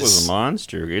 Shrek was a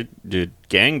monster. It did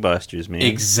gangbusters, man.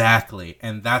 Exactly,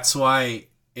 and that's why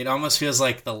it almost feels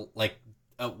like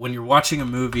when you're watching a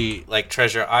movie like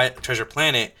Treasure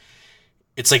Planet,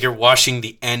 it's like you're watching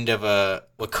the end of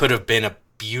what could have been a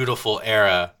beautiful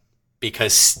era,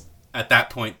 because at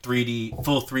that point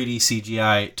full 3D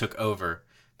CGI took over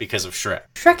because of Shrek.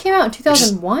 Shrek came out in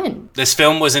 2001. This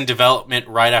film was in development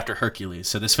right after Hercules,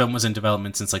 so this film was in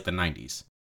development since like the 90s.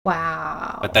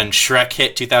 Wow. But then Shrek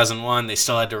hit 2001. They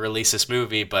still had to release this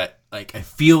movie, but like I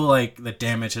feel like the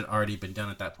damage had already been done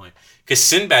at that point. Because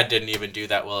Sinbad didn't even do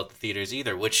that well at the theaters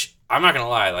either, which I'm not going to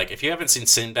lie. Like, if you haven't seen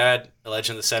Sinbad, The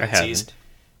Legend of the Seven Seas,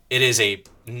 it is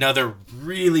another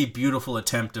really beautiful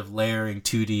attempt of layering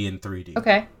 2D and 3D.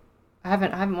 Okay. I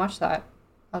haven't watched that.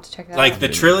 I'll have to check that out. Like, the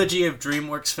trilogy of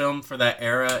DreamWorks film for that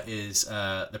era is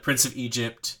The Prince of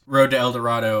Egypt, Road to El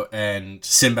Dorado, and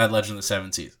Sinbad, Legend of the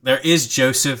Seven Seas. There is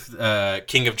Joseph,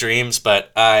 King of Dreams,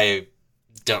 but I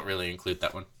don't really include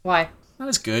that one. Why? not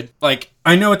as good. Like,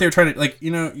 I know what they were trying to, like, you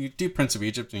know, you do Prince of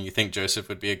Egypt and you think Joseph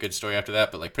would be a good story after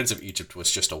that, but, like, Prince of Egypt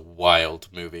was just a wild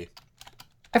movie.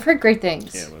 I've heard great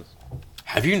things. Yeah, it was.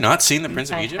 Have you not seen the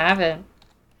Prince of Egypt? I haven't.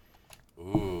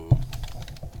 Ooh.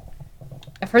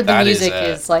 I've heard the music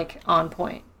is like, on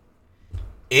point.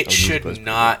 It should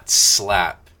not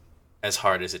slap as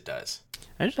hard as it does.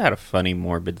 I just had a funny,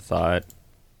 morbid thought.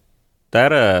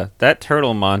 That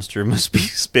turtle monster must be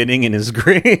spinning in his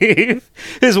grave.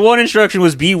 His one instruction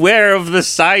was beware of the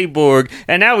cyborg,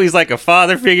 and now he's like a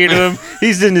father figure to him.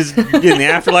 He's in the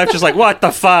afterlife, just like, what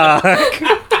the fuck?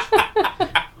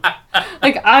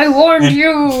 Like, I warned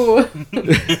you.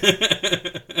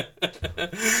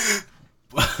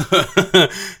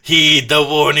 Heed the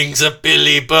warnings of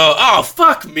Billy Bo. Oh,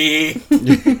 fuck me.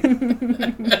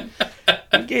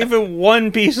 You gave him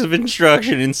one piece of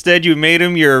instruction. Instead, you made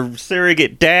him your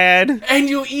surrogate dad. And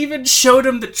you even showed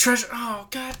him the treasure. Oh,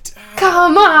 God.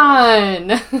 Come on.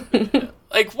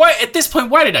 Like, why? At this point,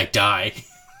 why did I die?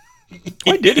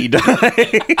 Why did he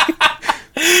die?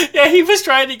 Yeah, he was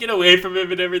trying to get away from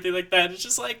him and everything like that. It's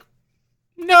just like,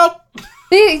 nope.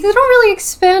 They don't really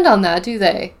expand on that, do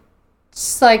they?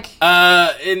 Just like...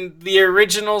 In the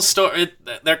original story,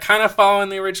 they're kind of following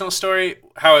the original story.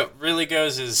 How it really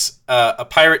goes is a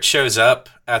pirate shows up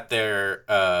at their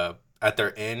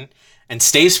inn and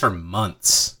stays for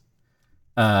months.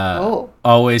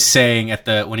 Always saying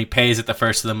when he pays at the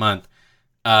first of the month,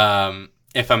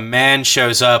 if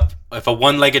a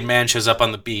one-legged man shows up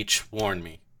on the beach, warn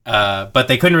me. But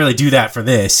they couldn't really do that for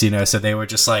this, you know, so they were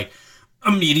just like,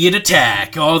 immediate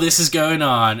attack, all this is going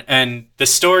on. And the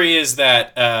story is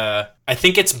that I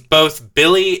think it's both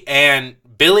Billy,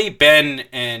 Ben,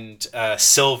 and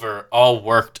Silver all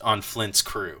worked on Flint's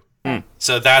crew.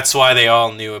 So that's why they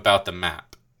all knew about the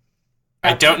map.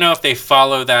 I don't know if they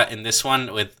follow that in this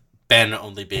one with Ben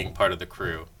only being part of the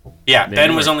crew. Yeah,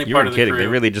 Ben was only part of the crew. They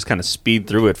really just kind of speed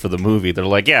through it for the movie. They're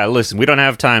like, yeah, listen, we don't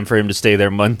have time for him to stay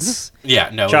there months. Yeah,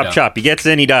 no, chop. He gets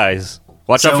in, he dies.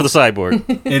 Watch out for the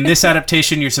cyborg. In this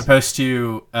adaptation, you're supposed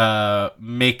to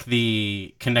make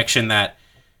the connection that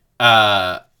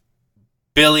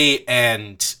Billy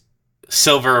and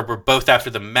Silver were both after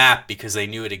the map because they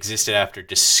knew it existed after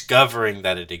discovering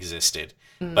that it existed.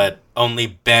 But only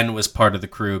Ben was part of the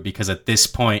crew because at this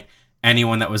point,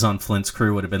 anyone that was on Flint's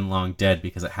crew would have been long dead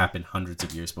because it happened hundreds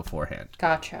of years beforehand.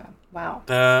 Gotcha. Wow.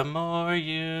 The more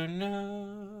you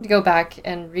know. To go back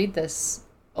and read this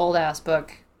old-ass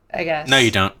book, I guess. No, you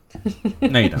don't.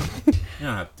 No, you don't. You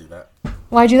don't have to do that.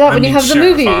 Why do that when you have the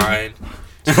movie? Fine.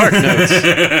 Spark Notes.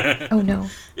 Oh, no.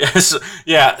 Yes,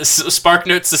 yeah, Spark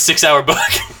Notes, the 6-hour book.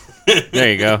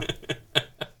 There you go.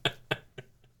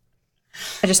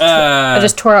 I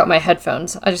just tore out my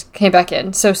headphones. I just came back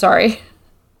in. So sorry.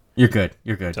 You're good.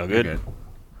 You're good. It's all good. You're good.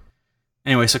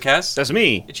 Anyway, so Cass, That's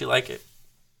me. did you like it?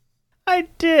 I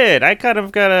did. I kind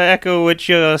of gotta echo what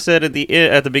you said at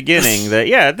the beginning.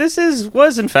 That this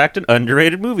was in fact an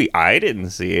underrated movie. I didn't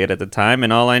see it at the time,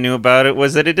 and all I knew about it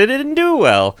was that it didn't do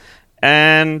well,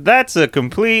 and that's a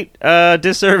complete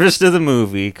disservice to the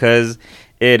movie because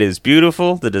it is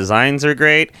beautiful. The designs are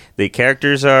great. The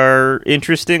characters are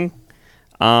interesting.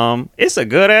 It's a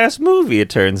good ass movie. It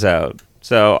turns out.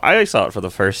 So I saw it for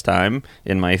the first time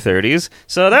in my 30s.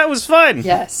 So that was fun.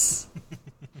 Yes.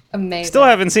 Amazing. Still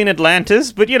haven't seen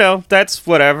Atlantis, but that's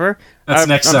whatever. That's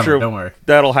next summer, sure don't worry.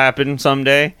 That'll happen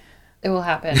someday. It will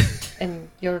happen, and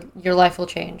your life will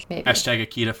change, maybe. Hashtag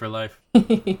Akita for life.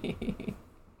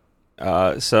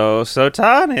 So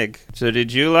Tonic. So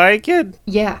did you like it?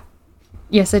 Yeah.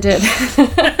 Yes, I did.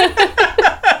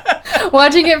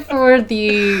 Watching it for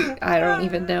I don't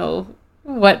even know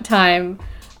what time,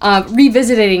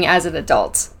 revisiting as an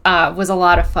adult was a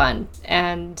lot of fun,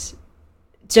 and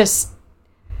just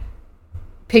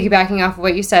piggybacking off of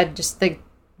what you said, just the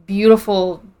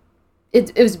beautiful,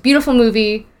 it was a beautiful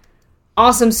movie,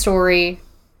 awesome story,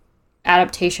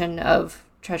 adaptation of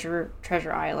Treasure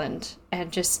Island,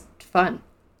 and just fun.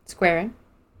 Squaring?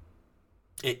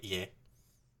 Yeah.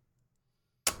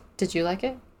 Did you like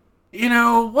it? You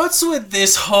know, what's with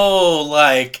this whole,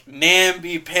 like,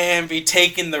 namby-pamby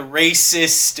taking the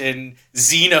racist and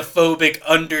xenophobic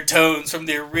undertones from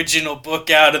the original book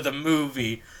out of the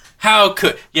movie? How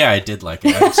could... Yeah, I did like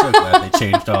it. I'm so glad they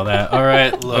changed all that. All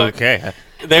right, look. Okay.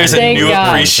 There's Thank a new God.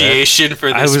 appreciation for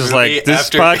this movie. I was like,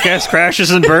 this podcast crashes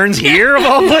and burns here of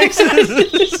all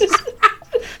places?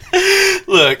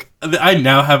 Look, I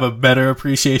now have a better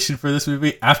appreciation for this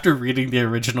movie after reading the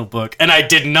original book, and I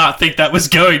did not think that was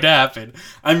going to happen.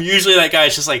 I'm usually that guy.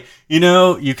 It's just like,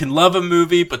 you can love a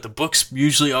movie, but the book's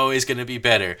usually always going to be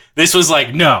better. This was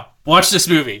like, no, Watch this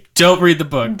movie. Don't read the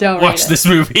book. Don't watch read it. this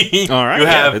movie. All right,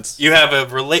 You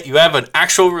have an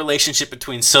actual relationship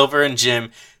between Silver and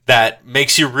Jim that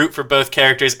makes you root for both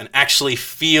characters and actually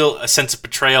feel a sense of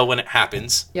betrayal when it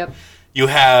happens. Yep. You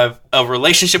have a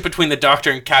relationship between the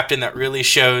Doctor and Captain that really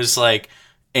shows like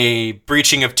a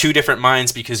breaching of two different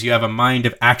minds, because you have a mind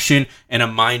of action and a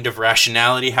mind of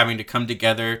rationality having to come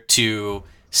together to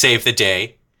save the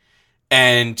day.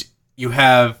 And you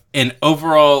have an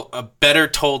overall a better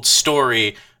told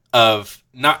story of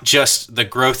not just the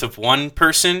growth of one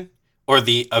person or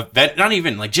the event. Not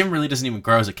even like Jim really doesn't even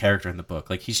grow as a character in the book.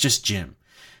 Like he's just Jim.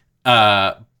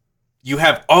 You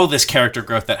have all this character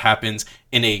growth that happens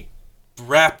in a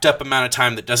wrapped up amount of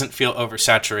time that doesn't feel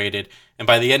oversaturated. And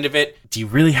by the end of it, do you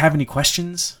really have any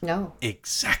questions? No.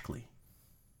 Exactly.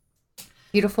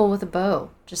 Beautiful with a bow.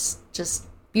 Just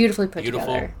beautifully put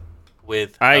together.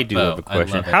 With I do bow. have a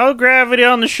question. I love it. How gravity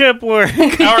on the ship work?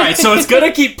 All right, so it's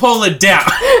gonna keep pulling down.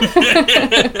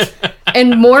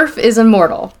 And Morph is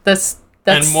immortal. That's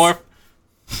and Morph.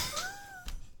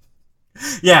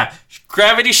 Yeah,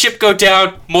 gravity ship go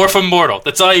down. Morph immortal.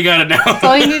 That's all you gotta know. That's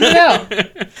all you need to know.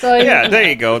 That's all you need Yeah, to there know.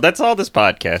 you go. That's all this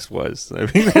podcast was. I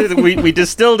mean, we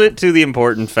distilled it to the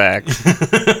important facts.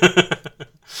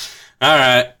 All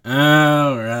right.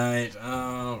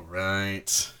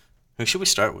 Who should we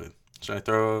start with? Should I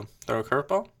throw a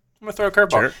curveball? I'm gonna throw a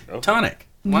curveball. Sure. Tonic,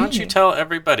 why don't you tell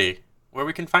everybody where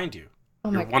we can find you?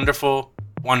 Oh my Your God. wonderful,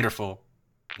 wonderful,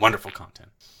 wonderful content.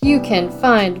 You can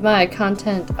find my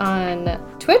content on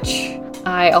Twitch.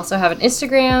 I also have an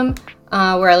Instagram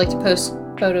where I like to post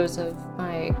photos of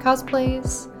my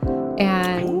cosplays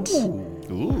and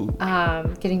Ooh.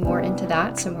 getting more into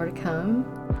that, so more to come.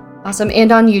 Awesome.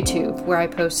 And on YouTube where I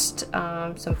post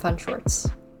some fun shorts.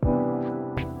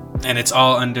 And it's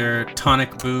all under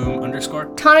Tonic Boom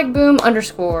 _. Tonic Boom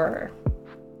 _.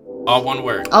 All one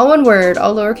word. All one word,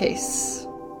 all lowercase.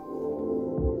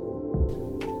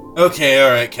 Okay, all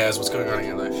right, Kaz, what's going on in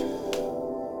your life?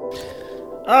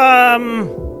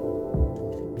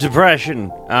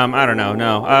 Depression. I don't know.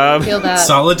 No. Feel that.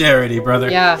 Solidarity,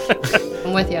 brother. Yeah,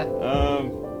 I'm with you.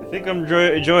 I think I'm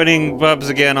joining Bubs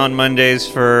again on Mondays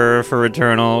for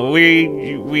Returnal.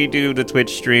 We do the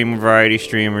Twitch stream, variety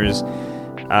streamers.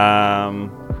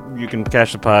 You can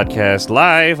catch the podcast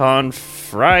live on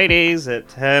Fridays at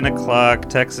 10 o'clock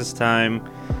Texas time.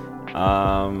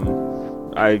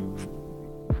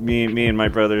 Me and my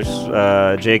brothers,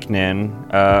 Jake Nin,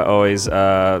 always,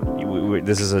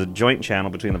 this is a joint channel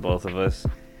between the both of us.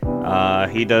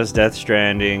 He does Death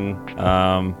Stranding,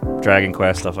 Dragon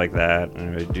Quest, stuff like that.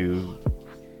 And I do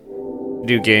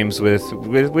games with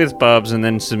Bubs, and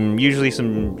then usually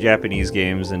some Japanese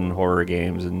games and horror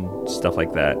games and stuff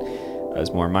like that. Is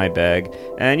more my bag.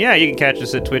 And yeah, you can catch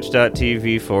us at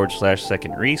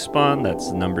twitch.tv/second respawn.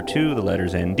 That's the number 2, the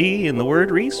letters ND, and the word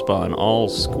respawn, all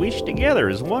squished together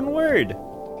as one word.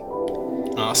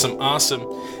 Awesome.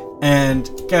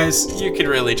 And guys, you can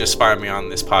really just find me on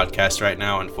this podcast right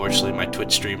now. Unfortunately, my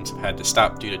Twitch streams have had to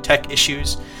stop due to tech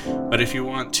issues. But if you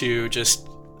want to just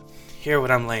hear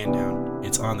what I'm laying down,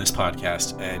 it's on this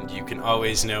podcast, and you can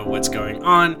always know what's going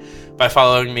on by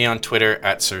following me on Twitter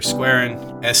at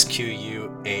SirSquarin,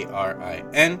 SQUARIN.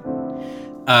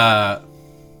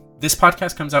 This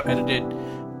podcast comes out edited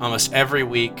almost every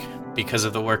week because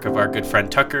of the work of our good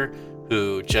friend Tucker,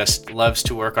 who just loves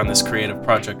to work on this creative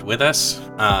project with us.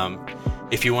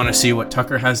 If you want to see what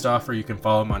Tucker has to offer, you can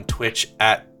follow him on Twitch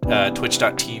at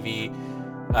twitch.tv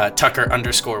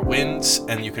Tucker_wins,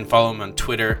 and you can follow him on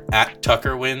Twitter at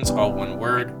TuckerWins, all one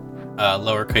word,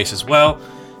 lowercase as well.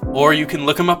 Or you can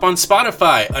look him up on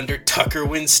Spotify under Tucker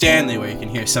Wins Stanley, where you can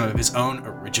hear some of his own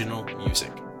original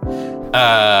music.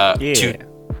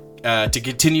 To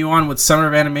continue on with Summer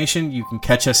of Animation, you can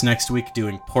catch us next week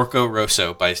doing Porco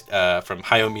Rosso from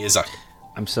Hayao Miyazaki.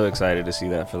 I'm so excited to see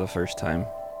that for the first time.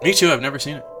 Me too. I've never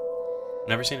seen it.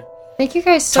 Thank you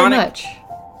guys so Tonic. much.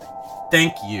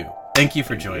 Thank you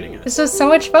for joining us. This was so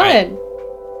much fun.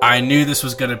 I knew this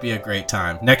was going to be a great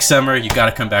time. Next summer, you got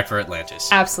to come back for Atlantis.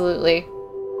 Absolutely.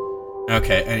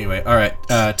 Okay, anyway, all right.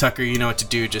 Tucker, you know what to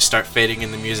do. Just start fading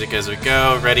in the music as we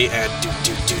go. Ready, and do.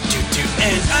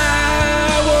 And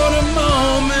I want a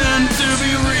moment to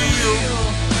be real.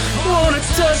 Want to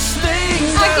touch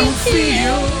things I can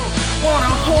feel. Want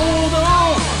to hold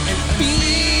on and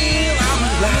feel I'm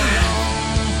alive.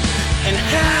 And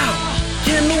how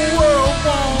can the world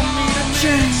want me to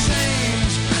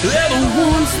change? They're the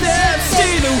ones that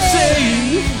stay the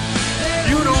same.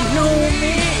 You don't know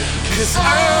me.